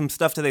 I see some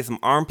stuff today, some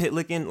armpit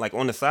licking, like,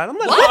 on the side. I'm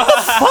like, what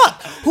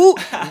the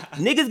fuck?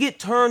 Niggas get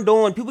turned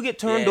on. People get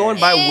turned on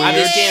by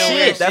weird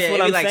shit. That's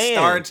what I'm saying.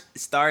 Like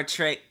Star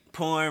Trek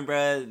porn,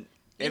 bruh.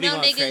 You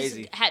know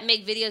niggas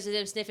make videos of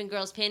them sniffing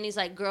girls' panties.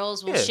 Like,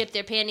 girls will ship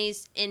their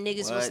panties and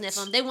niggas will sniff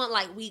them. They want,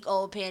 like,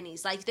 week-old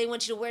panties. Like, they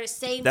want you to wear the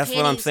same That's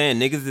panties. what I'm saying.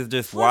 Niggas is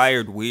just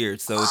wired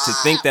weird. So to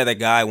think that a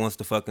guy wants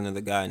to fuck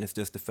another guy and it's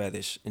just a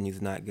fetish and he's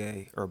not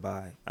gay or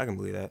bi, I can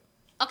believe that.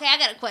 Okay, I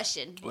got a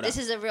question. This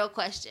is a real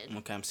question.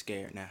 Okay, I'm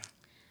scared now.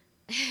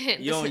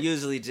 You don't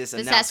usually just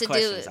announce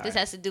questions. This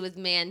has to do with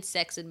man,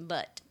 sex, and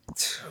butt.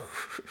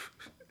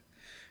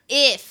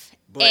 If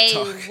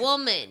a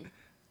woman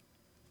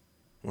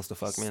wants to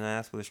fuck me in the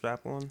ass with a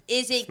strap on?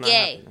 Is it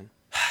gay?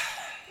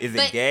 Is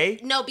it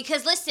gay? No,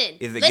 because listen.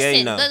 Is it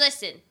gay? No.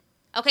 Listen.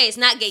 Okay, it's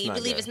not gay. You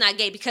believe it's not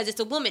gay because it's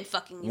a woman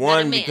fucking you,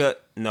 not a man. Because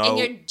no, and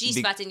your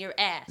G-spot's in your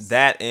ass.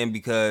 That and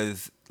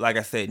because, like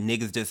I said,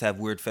 niggas just have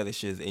weird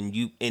fetishes, and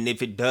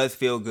if it does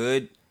feel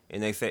good,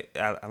 and they say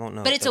I don't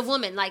know. But it's a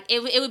woman. Like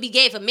it would be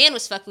gay if a man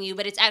was fucking you,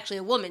 but it's actually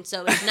a woman,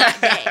 so it's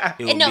not gay.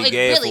 It's not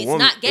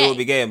gay. It would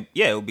be gay.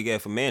 Yeah, it would be gay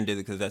if a man did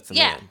it because that's a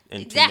man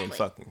and two men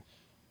fucking.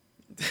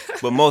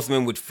 But most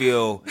men would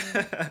feel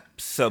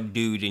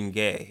subdued and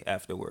gay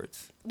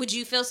afterwards. Would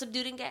you feel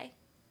subdued and gay?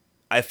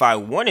 If I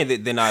wanted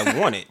it, then I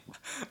want it.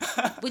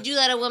 Would you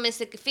let a woman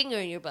stick a finger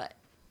in your butt?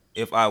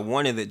 If I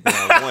wanted it, then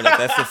I want it.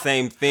 That's the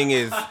same thing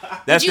as...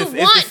 It's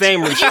the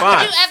same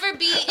response. Would you ever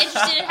be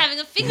interested in having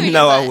a finger in your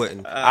No, butt? I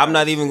wouldn't. I'm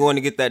not even going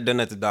to get that done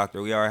at the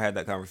doctor. We already had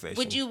that conversation.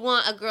 Would you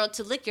want a girl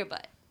to lick your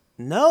butt?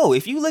 No.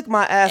 If you lick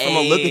my ass, I'm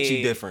going to look at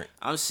you different.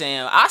 I'm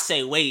saying... I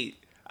say wait.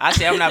 I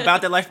say I'm not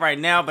about that life right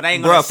now, but I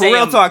ain't gonna say... Bro,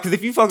 for real talk, because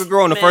if you fuck a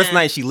girl on the first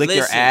night, she lick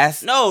your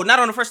ass... No, not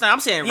on the first night. I'm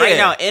saying right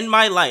now, in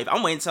my life,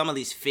 I'm waiting until I'm at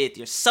least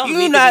 50 or something.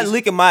 You're not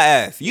licking my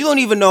ass. You don't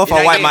even know if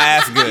I wipe my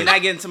ass good. You're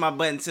not getting to my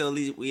butt until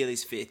we at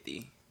least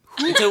 50.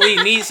 Until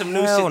we need some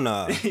new shit.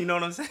 No. You know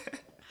what I'm saying?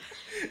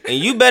 And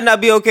you better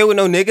not be okay with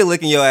no nigga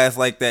licking your ass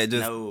like that.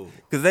 Just no.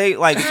 Because they,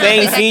 like, if they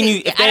ain't seen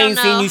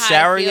you,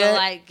 shower I feel yet.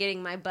 like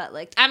getting my butt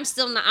licked. I'm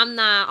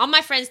not. All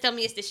my friends tell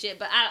me it's the shit,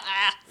 but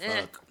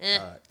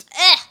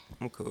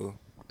I'm cool.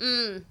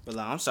 But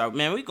like, I'm sorry,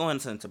 man. We going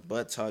into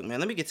butt talk, man.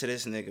 Let me get to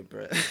this nigga,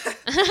 bro.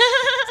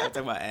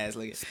 Talking about ass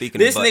licking. Speaking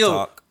of butt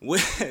talk,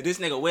 this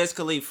nigga Wiz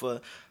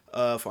Khalifa,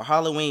 for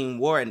Halloween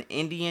wore an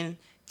Indian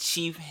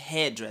chief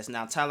headdress.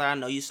 Now, Tyler, I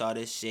know you saw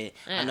this shit.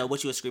 Yeah. I know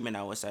what you were screaming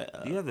out. What's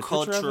that? You have the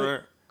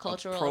cultural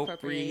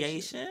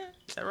appropriation.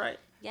 Is that right?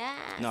 Yeah.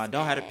 No, I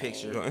don't have a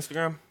picture. On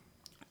Instagram?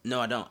 No,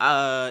 I don't.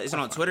 Is it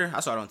on Twitter?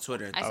 I saw it on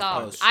Twitter.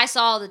 I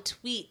saw the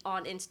tweet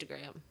on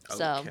Instagram.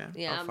 So okay.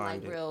 yeah, I'm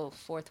like real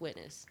fourth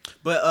witness.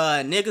 But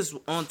niggas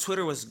on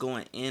Twitter was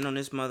going in on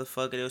this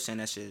motherfucker. They were saying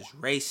that shit is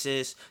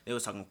racist. They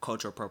was talking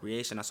cultural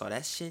appropriation. I saw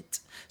that shit.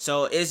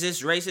 So is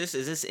this racist?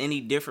 Is this any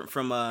different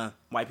from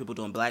white people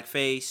doing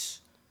blackface?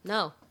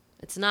 No,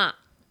 it's not.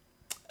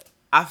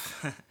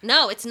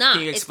 No, it's not.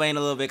 Can you explain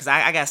a little bit? Because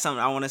I got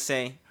something I want to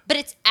say.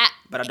 But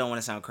but I don't want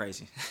to sound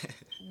crazy.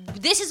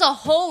 This is a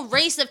whole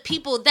race of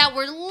people that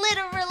were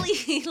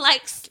literally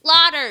like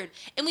slaughtered,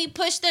 and we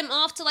pushed them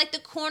off to like the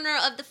corner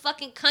of the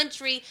fucking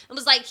country and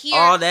was like, "Here,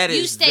 all that you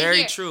is stay very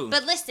here." true.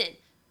 But listen,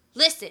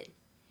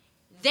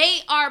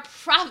 they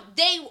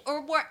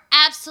were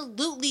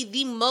absolutely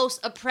the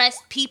most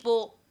oppressed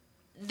people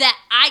that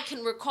I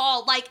can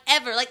recall, like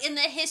ever, like in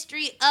the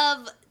history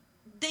of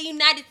the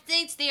United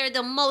States. They are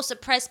the most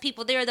oppressed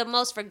people. They are the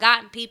most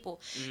forgotten people.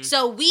 Mm-hmm.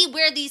 So we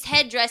wear these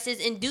headdresses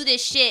and do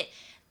this shit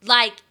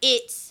like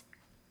it's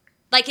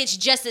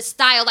just a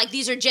style, like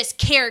these are just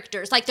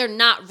characters, like they're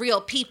not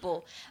real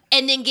people,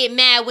 and then get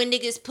mad when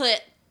niggas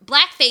put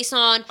blackface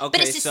on. Okay,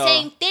 but it's the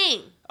same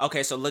thing.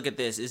 Okay, so look at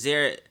this.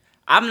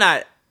 I'm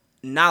not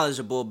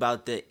knowledgeable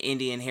about the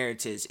Indian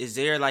heritage. Is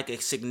there like a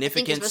significance? I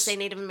think you're supposed to say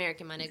Native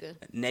American, my nigga.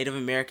 Native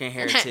American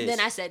heritage. Then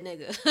I said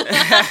nigga.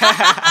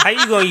 How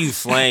you gonna use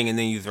slang and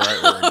then use the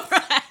right word?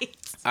 Right.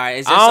 All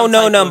right. I don't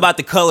know nothing about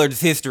the colored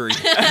history.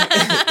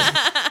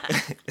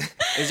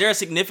 Is there a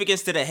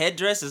significance to the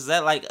headdress? Is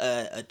that like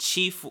a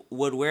chief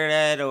would wear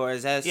that, or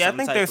is that? Yeah, I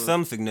think there's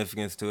some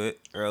significance to it,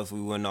 or else we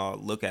wouldn't all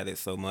look at it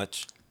so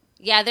much.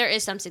 Yeah, there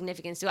is some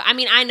significance to it. I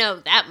mean, I know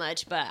that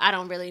much, but I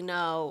don't really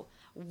know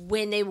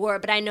when they wore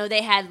it. But I know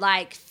they had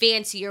like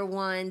fancier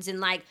ones and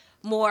like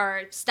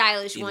more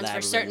stylish ones for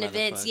Elaborate certain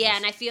events. Yeah, motherfuckers.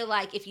 and I feel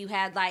like if you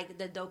had like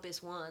the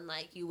dopest one,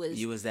 like you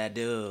was that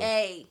dude.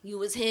 hey, you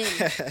was him.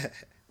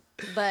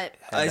 But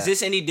Is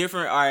this any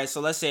different? All right,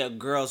 so let's say a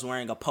girl's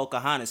wearing a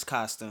Pocahontas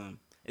costume.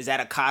 Is that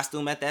a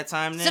costume at that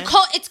time then?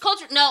 it's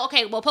culture. No,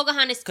 okay. Well,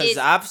 Pocahontas is Because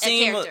I've a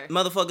seen character.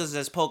 motherfuckers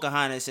as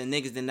Pocahontas and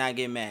niggas did not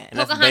get mad. And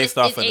that's Pocahontas based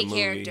off is of the a movie.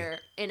 character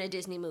in a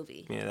Disney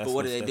movie. Yeah, that's But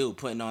what do what's they do?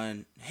 Putting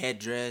on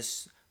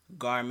headdress,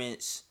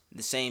 garments,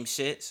 the same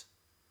shits?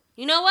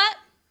 You know what?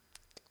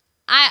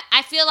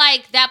 I feel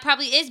like that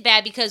probably is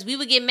bad because we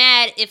would get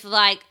mad if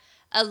like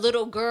a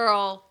little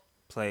girl.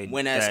 Played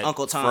When as that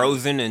Uncle Tom.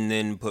 Frozen and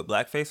then put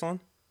blackface on.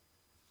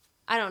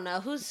 I don't know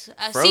who's. See,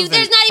 Frozen-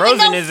 there's not Frozen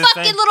even no is the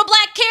fucking same. little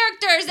black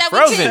characters that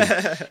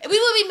Frozen. we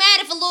would be mad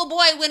if a little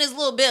boy went as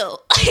Little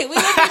Bill. We would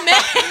be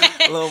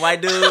mad. Little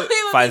white dude. We would be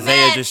If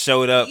Isaiah mad. just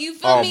showed up You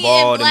feel all me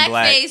bald in and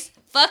black. blackface?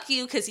 Fuck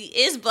you, because he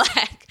is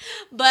black.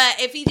 But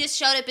if he just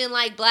showed up in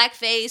like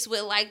blackface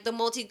with like the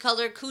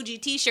multicolored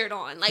Coogee T-shirt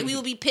on, like we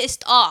would be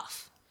pissed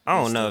off. I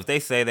don't know. If they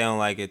say they don't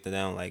like it, then they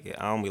don't like it.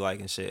 I don't be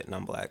liking shit, and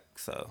I'm black,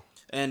 so.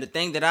 And the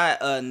thing that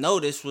I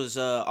noticed was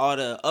all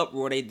the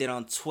uproar they did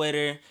on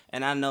Twitter.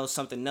 And I know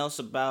something else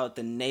about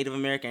the Native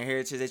American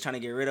heritage they're trying to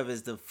get rid of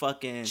is the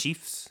fucking...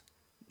 Chiefs?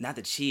 Not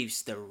the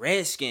Chiefs, the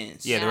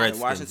Redskins. Yeah, the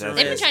Redskins, Washington that's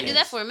They've been Redskins. trying to do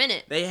that for a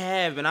minute. They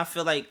have, and I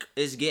feel like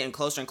it's getting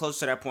closer and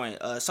closer to that point.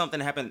 Something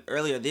that happened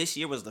earlier this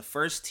year was the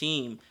first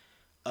team...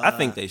 I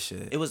think they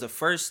should. It was the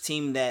first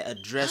team that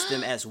addressed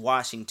them as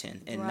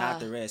Washington and not Bruh.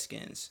 the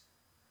Redskins.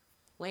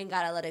 We ain't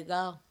gotta let it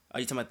go. Are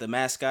you talking about the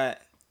mascot?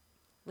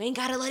 We ain't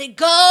gotta let it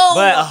go.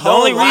 But A whole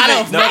only lot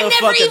reason- of the- I never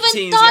motherfucking even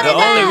teams thought got of a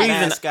that. whole The only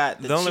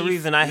mascot, the only chief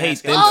reason I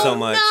hate mascot. them oh so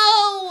much.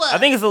 no! I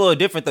think it's a little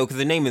different though, because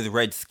the name is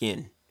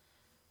Redskin.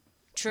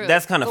 True.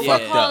 That's kinda But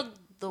fucked we're up. called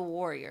the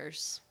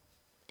Warriors,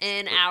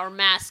 and our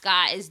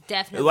mascot is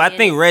definitely. Well, I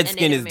think a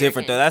Redskin Native is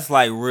different though. American. That's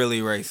like really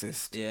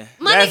racist. Yeah.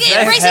 My That's- nigga,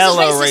 that's racist is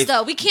hella racist racist.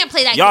 though. We can't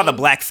play that. Y'all game.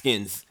 the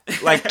Blackskins.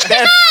 Like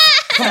that's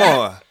come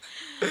on.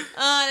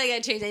 Oh, they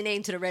gotta change their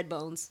name to the Red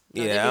Bones.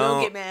 No, Yeah, they I don't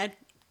don't- get mad.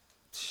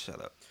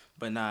 Shut up.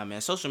 But nah, man,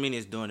 social media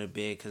is doing it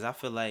big because I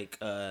feel like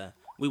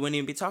we wouldn't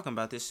even be talking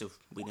about this if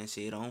we didn't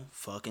see it on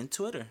fucking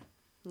Twitter.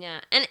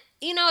 Yeah, and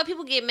you know what?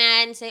 People get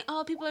mad and say,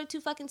 "Oh, people are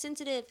too fucking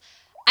sensitive."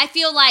 I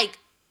feel like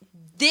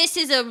this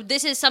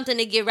is something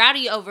to get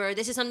rowdy over.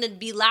 This is something to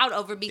be loud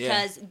over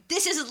because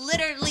this is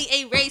literally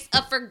a race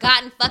of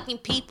forgotten fucking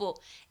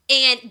people.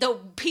 And the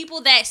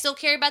people that still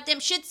care about them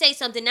should say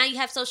something. Now you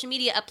have social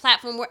media, a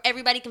platform where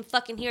everybody can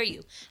fucking hear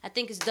you. I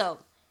think it's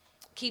dope.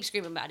 Keep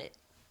screaming about it.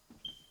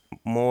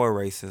 More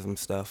racism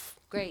stuff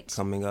Great.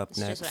 coming up It's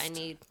next. just what I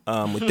need.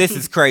 With This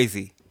Is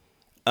Crazy.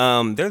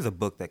 There's a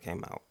book that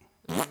came out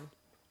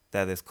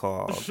that is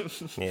called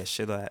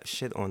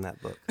shit on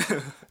that book.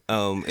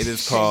 It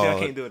is I called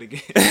can't do it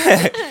again.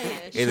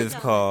 it is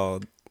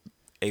called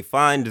A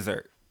Fine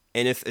Dessert,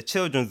 and it's a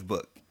children's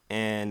book.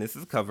 And this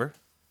is the cover.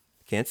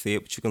 Can't see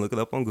it, but you can look it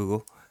up on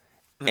Google.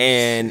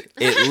 And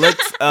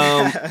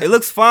it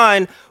looks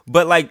fine,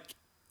 but like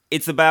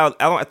it's about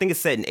I think it's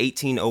set in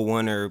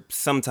 1801 or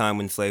sometime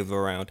when slaves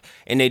were around,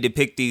 and they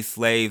depict these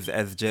slaves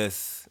as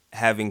just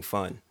having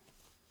fun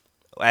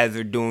as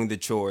they're doing the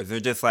chores. They're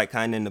just like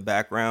kind of in the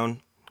background.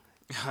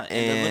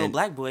 And the little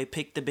black boy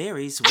picked the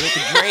berries with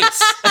the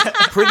grapes.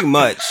 Pretty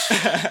much.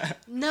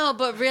 No,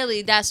 but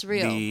really, that's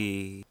real.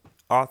 The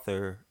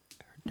author,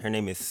 her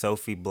name is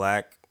Sophie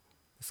Black,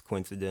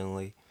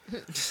 coincidentally.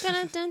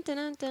 Dun, dun, dun,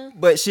 dun, dun.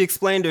 But she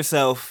explained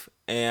herself,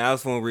 and I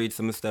just want to read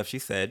some of the stuff she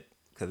said,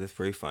 because it's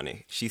pretty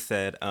funny. She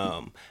said,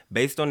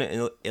 based on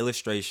the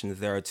illustrations,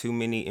 there are too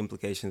many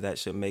implications that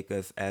should make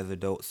us as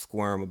adults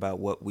squirm about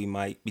what we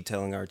might be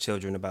telling our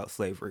children about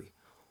slavery.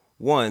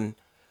 One,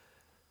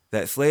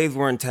 that slaves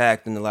were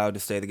intact and allowed to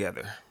stay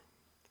together.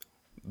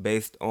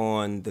 Based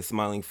on the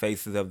smiling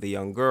faces of the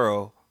young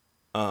girl,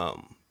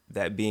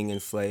 that being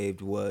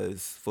enslaved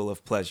was full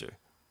of pleasure.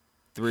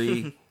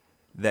 3,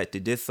 that to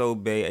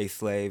disobey a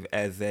slave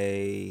as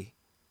a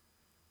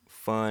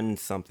fun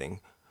something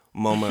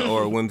moment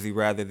or whimsy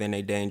rather than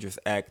a dangerous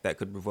act that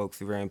could provoke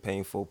severe and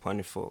painful,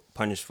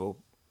 punishful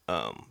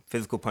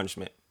physical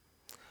punishment.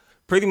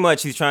 Pretty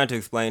much, he's trying to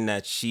explain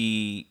that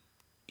she's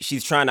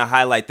trying to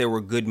highlight there were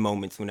good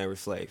moments when they were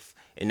slaves,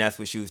 and that's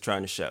what she was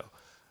trying to show.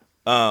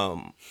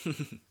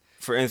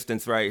 For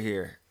instance, right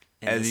here.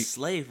 And the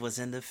slave was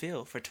in the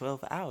field for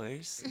 12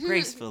 hours,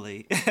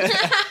 gracefully.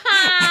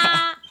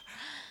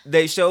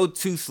 They showed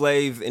 2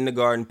 slaves in the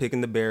garden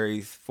picking the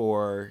berries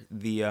for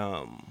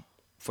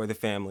the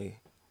family,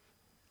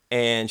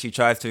 and she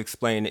tries to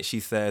explain it. She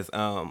says,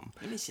 Let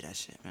me see that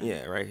shit, man.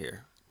 yeah, right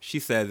here. She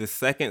says, the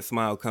second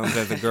smile comes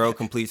as a girl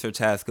completes her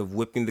task of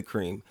whipping the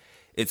cream.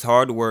 It's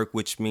hard work,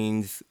 which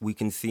means we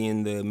can see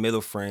in the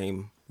middle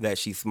frame that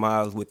she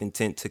smiles with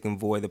intent to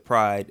convey the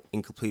pride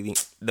in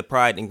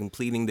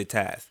completing the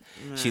task.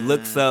 She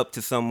looks up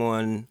to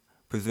someone,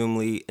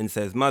 presumably, and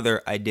says,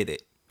 "Mother, I did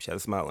it." She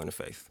has a smile on her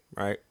face,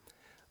 right?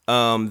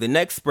 The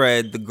next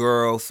spread, the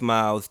girl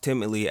smiles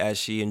timidly as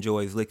she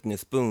enjoys licking a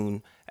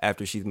spoon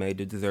after she's made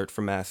the dessert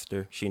for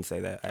master. She didn't say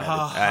that.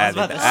 I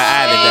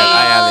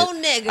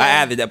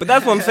added that. But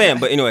that's what I'm saying.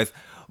 But anyways,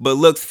 but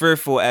looks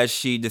fearful as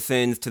she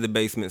descends to the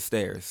basement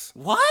stairs.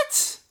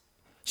 What?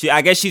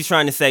 I guess she's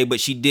trying to say, but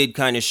she did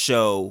kind of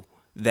show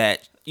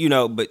that,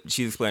 but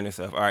she's explaining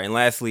herself. All right, and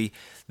lastly,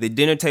 the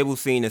dinner table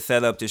scene is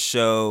set up to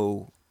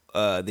show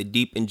the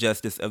deep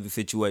injustice of the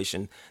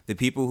situation. The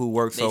people who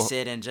work They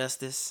said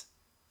injustice?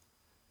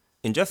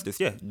 Injustice,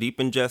 yeah. Deep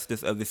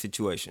injustice of the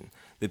situation.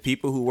 The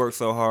people who work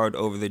so hard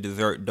over the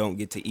dessert don't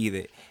get to eat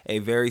it. A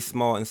very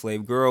small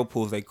enslaved girl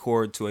pulls a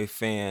cord to a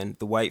fan.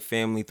 The white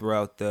family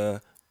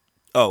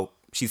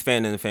she's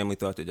fanning the family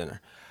throughout the dinner.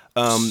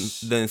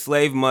 The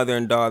enslaved mother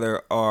and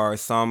daughter are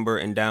somber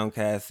and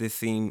downcast. This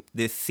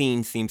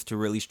scene seems to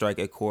really strike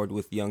a chord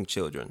with young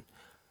children.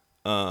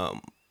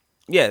 So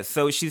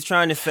she's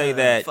trying to say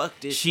that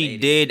she lady.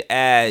 did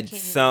add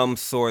some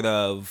sort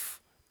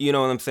of, you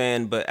know what I'm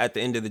saying? But at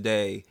the end of the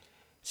day,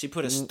 she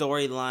put a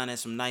storyline and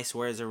some nice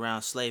words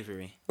around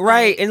slavery.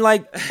 Right, and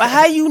but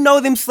how you know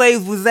them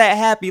slaves was that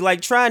happy?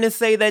 Like, trying to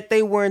say that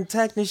they were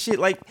intact and shit,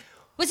 like...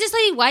 Was this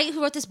lady white who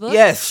wrote this book?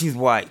 Yes, she's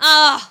white.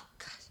 Oh,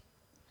 God.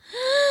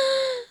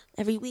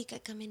 Every week I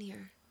come in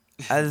here.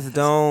 I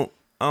don't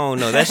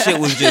know. That shit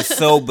was just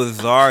so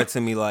bizarre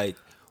to me. Like,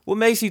 what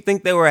makes you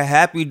think they were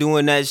happy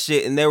doing that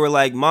shit? And they were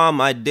like,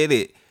 Mom, I did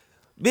it.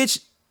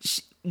 Bitch,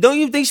 don't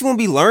you think she want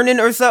to be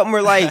learning or something?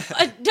 Or like...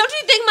 don't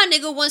you think my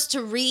nigga wants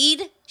to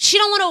read? She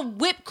don't want to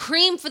whip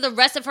cream for the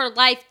rest of her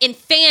life and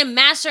fan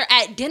master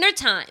at dinner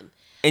time.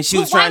 And she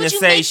was trying to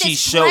say I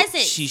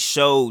guess she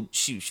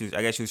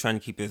was trying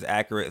to keep it as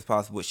accurate as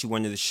possible. She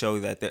wanted to show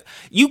that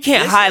you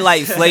can't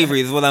highlight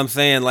slavery is what I'm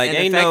saying. Like,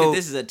 and the fact that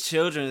this is a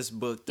children's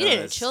book.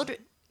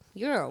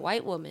 You're a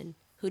white woman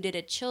who did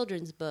a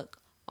children's book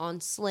on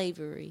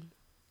slavery.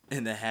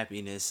 And the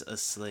happiness of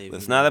slavery.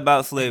 It's not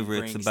about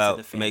slavery. It's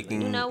about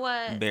making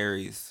what?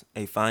 berries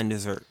a fine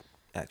dessert.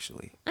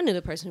 Actually, I knew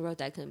the person who wrote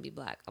that couldn't be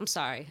black. I'm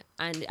sorry.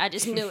 I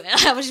just knew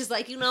it. I was just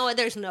like, you know what?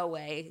 There's no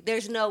way.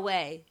 There's no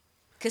way.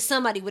 Because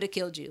somebody would have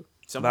killed you.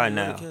 Somebody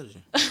would have killed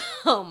you.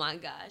 Oh, my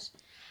gosh.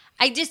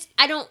 I wish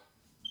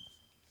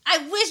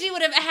we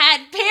would have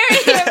had Perry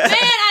here, man.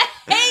 I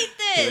hate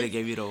this. He would have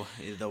gave you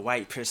the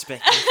white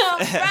perspective.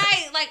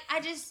 Right. Like,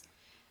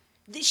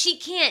 she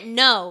can't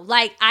know.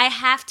 Like, I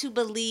have to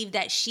believe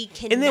that she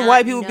can. And then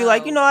white people be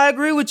like, I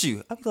agree with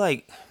you. I'd be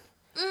like...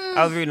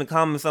 I was reading the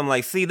comments. I'm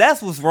like, see,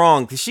 that's what's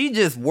wrong. Because she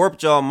just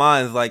warped y'all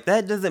minds. Like,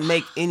 that doesn't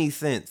make any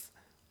sense.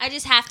 I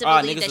just have to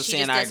believe niggas that was she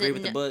saying just I doesn't agree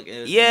with the book. The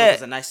book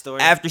is a nice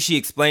story. After she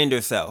explained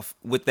herself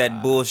with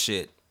that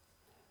bullshit.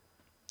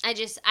 I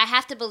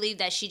have to believe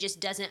that she just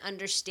doesn't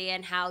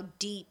understand how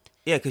deep.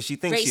 Yeah, because she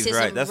thinks she's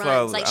right. That's why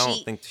I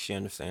don't think she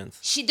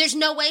understands. There's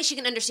no way she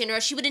can understand her.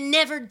 She would have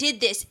never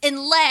did this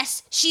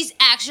unless she's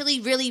actually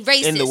really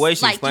racist. And the way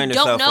she explained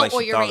herself, like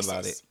she thought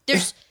about it.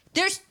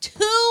 There's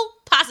two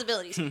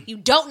possibilities. You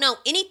don't know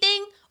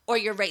anything or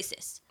you're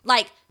racist.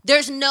 Like,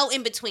 there's no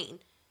in between.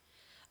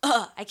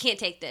 I can't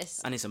take this.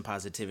 I need some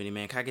positivity,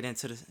 man. Can I get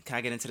into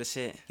the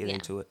shit? Get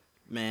into it.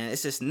 Man,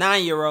 it's this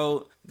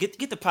 9-year-old.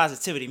 Get the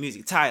positivity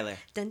music, Tyler.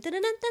 Dun, dun,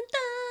 dun, dun,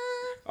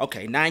 dun.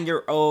 Okay,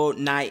 9-year-old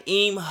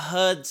Naeem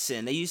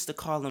Hudson. They used to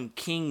call him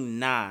King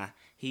Na.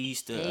 He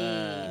used to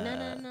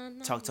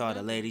talk to all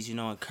the ladies,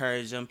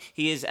 encourage them.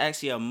 He is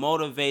actually a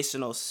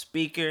motivational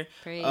speaker.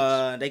 Preach.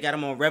 They got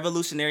him on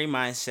Revolutionary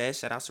Mindset.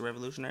 Shout out to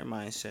Revolutionary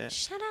Mindset.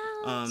 Shout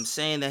out.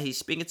 Saying that he's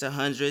speaking to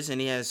hundreds,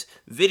 and he has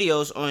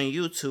videos on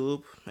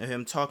YouTube of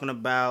him talking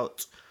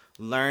about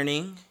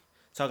learning,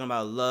 talking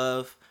about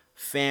love,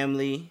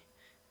 family,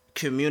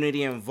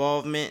 community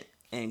involvement,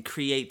 and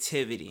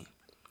creativity.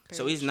 Preach.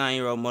 So he's a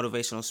 9-year-old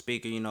motivational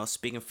speaker,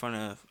 speaking in front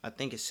of, I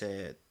think it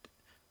said,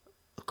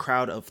 a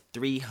crowd of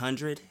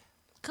 300.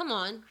 Come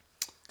on,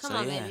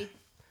 baby.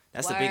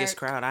 That's the biggest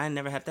crowd. I ain't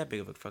never had that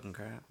big of a fucking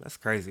crowd. That's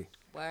crazy.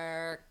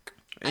 Work.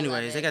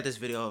 Anyways, they got this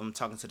video of him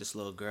talking to this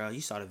little girl.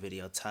 You saw the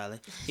video, Tyler.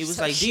 He was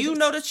like, "Do you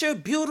know that you're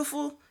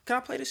beautiful?" Can I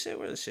play this shit?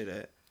 Where's the shit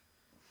at?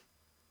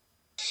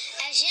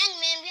 As young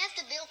men, we have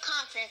to build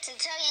confidence and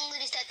tell young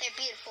ladies that they're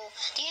beautiful.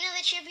 Do you know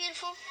that you're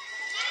beautiful?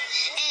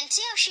 And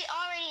see how she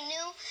already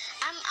knew?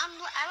 I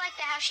like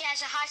that how she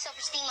has a high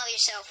self-esteem of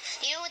yourself.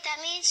 Do you know what that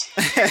means?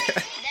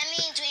 That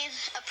means when you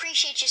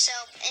appreciate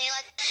yourself and you're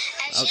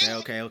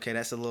like... Okay.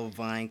 That's a little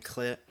Vine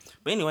clip.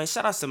 But anyway,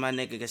 shout out to my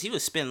nigga because he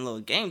was spinning a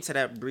little game to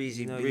that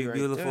breezy bree right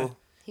beautiful. there.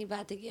 He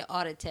about to get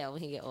audit tail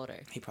when he get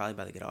older. He probably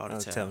about to get audit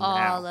tail.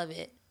 All of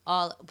it.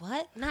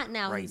 What? Not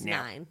now. He's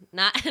 9.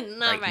 Not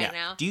right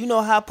now. Do you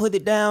know how I put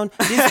it down?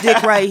 This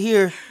dick right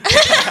here.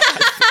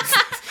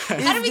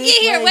 How did we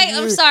get here? Wait,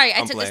 I'm sorry.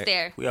 I took us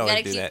there. We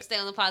always gotta stay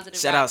on the positive.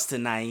 Shout outs to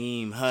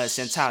Naeem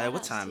Hudson. Tyler,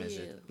 what time is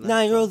it?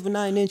 9-year-olds with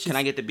 9 inches. Can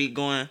I get the beat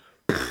going?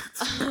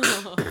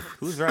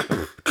 Who's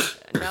rapping?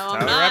 No,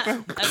 I'm not.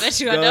 Rapping? I bet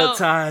you I don't.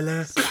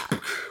 Tyler.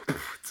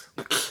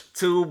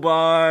 2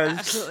 bars.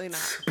 Absolutely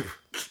not.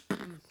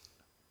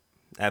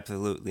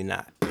 Absolutely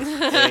not.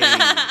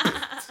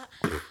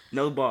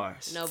 No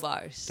bars. No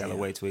bars. Gotta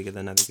wait till we get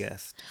another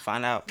guest.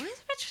 Find out. Why is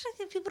everybody trying to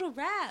get people to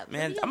rap?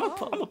 Man, Leave I'm me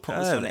gonna alone. post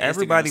this on the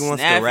Everybody Instagram.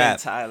 wants to Snapping, rap.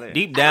 Tyler.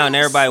 Deep down, don't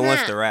everybody wants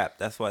snap. to rap.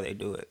 That's why they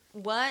do it.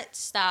 What?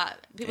 Stop.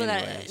 People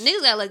Anyways.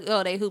 niggas got like,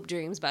 oh, they hoop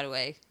dreams, by the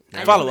way.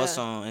 I Follow know us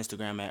that. on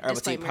Instagram at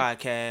Herbal Tea Disclaimer.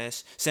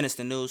 Podcast. Send us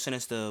the news. Send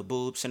us the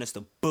boobs. Send us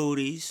the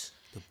booties.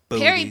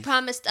 Perry Booties.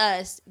 promised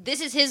us,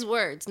 this is his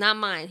words, not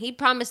mine. He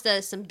promised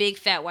us some big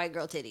fat white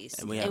girl titties.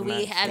 And we And have we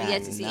not have yet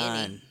gotten to see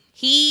none.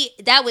 any.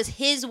 That was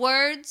his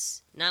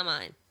words, not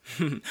mine.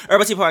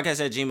 Herbal Tea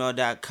Podcast at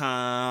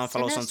gmail.com.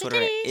 Follow us on Send us Twitter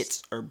at the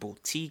It's Herbal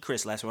Tea.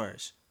 Chris, last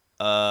words.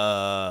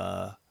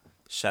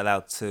 Shout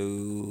out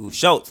to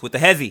Schulz with the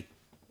Hezzy.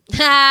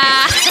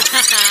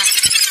 Ha!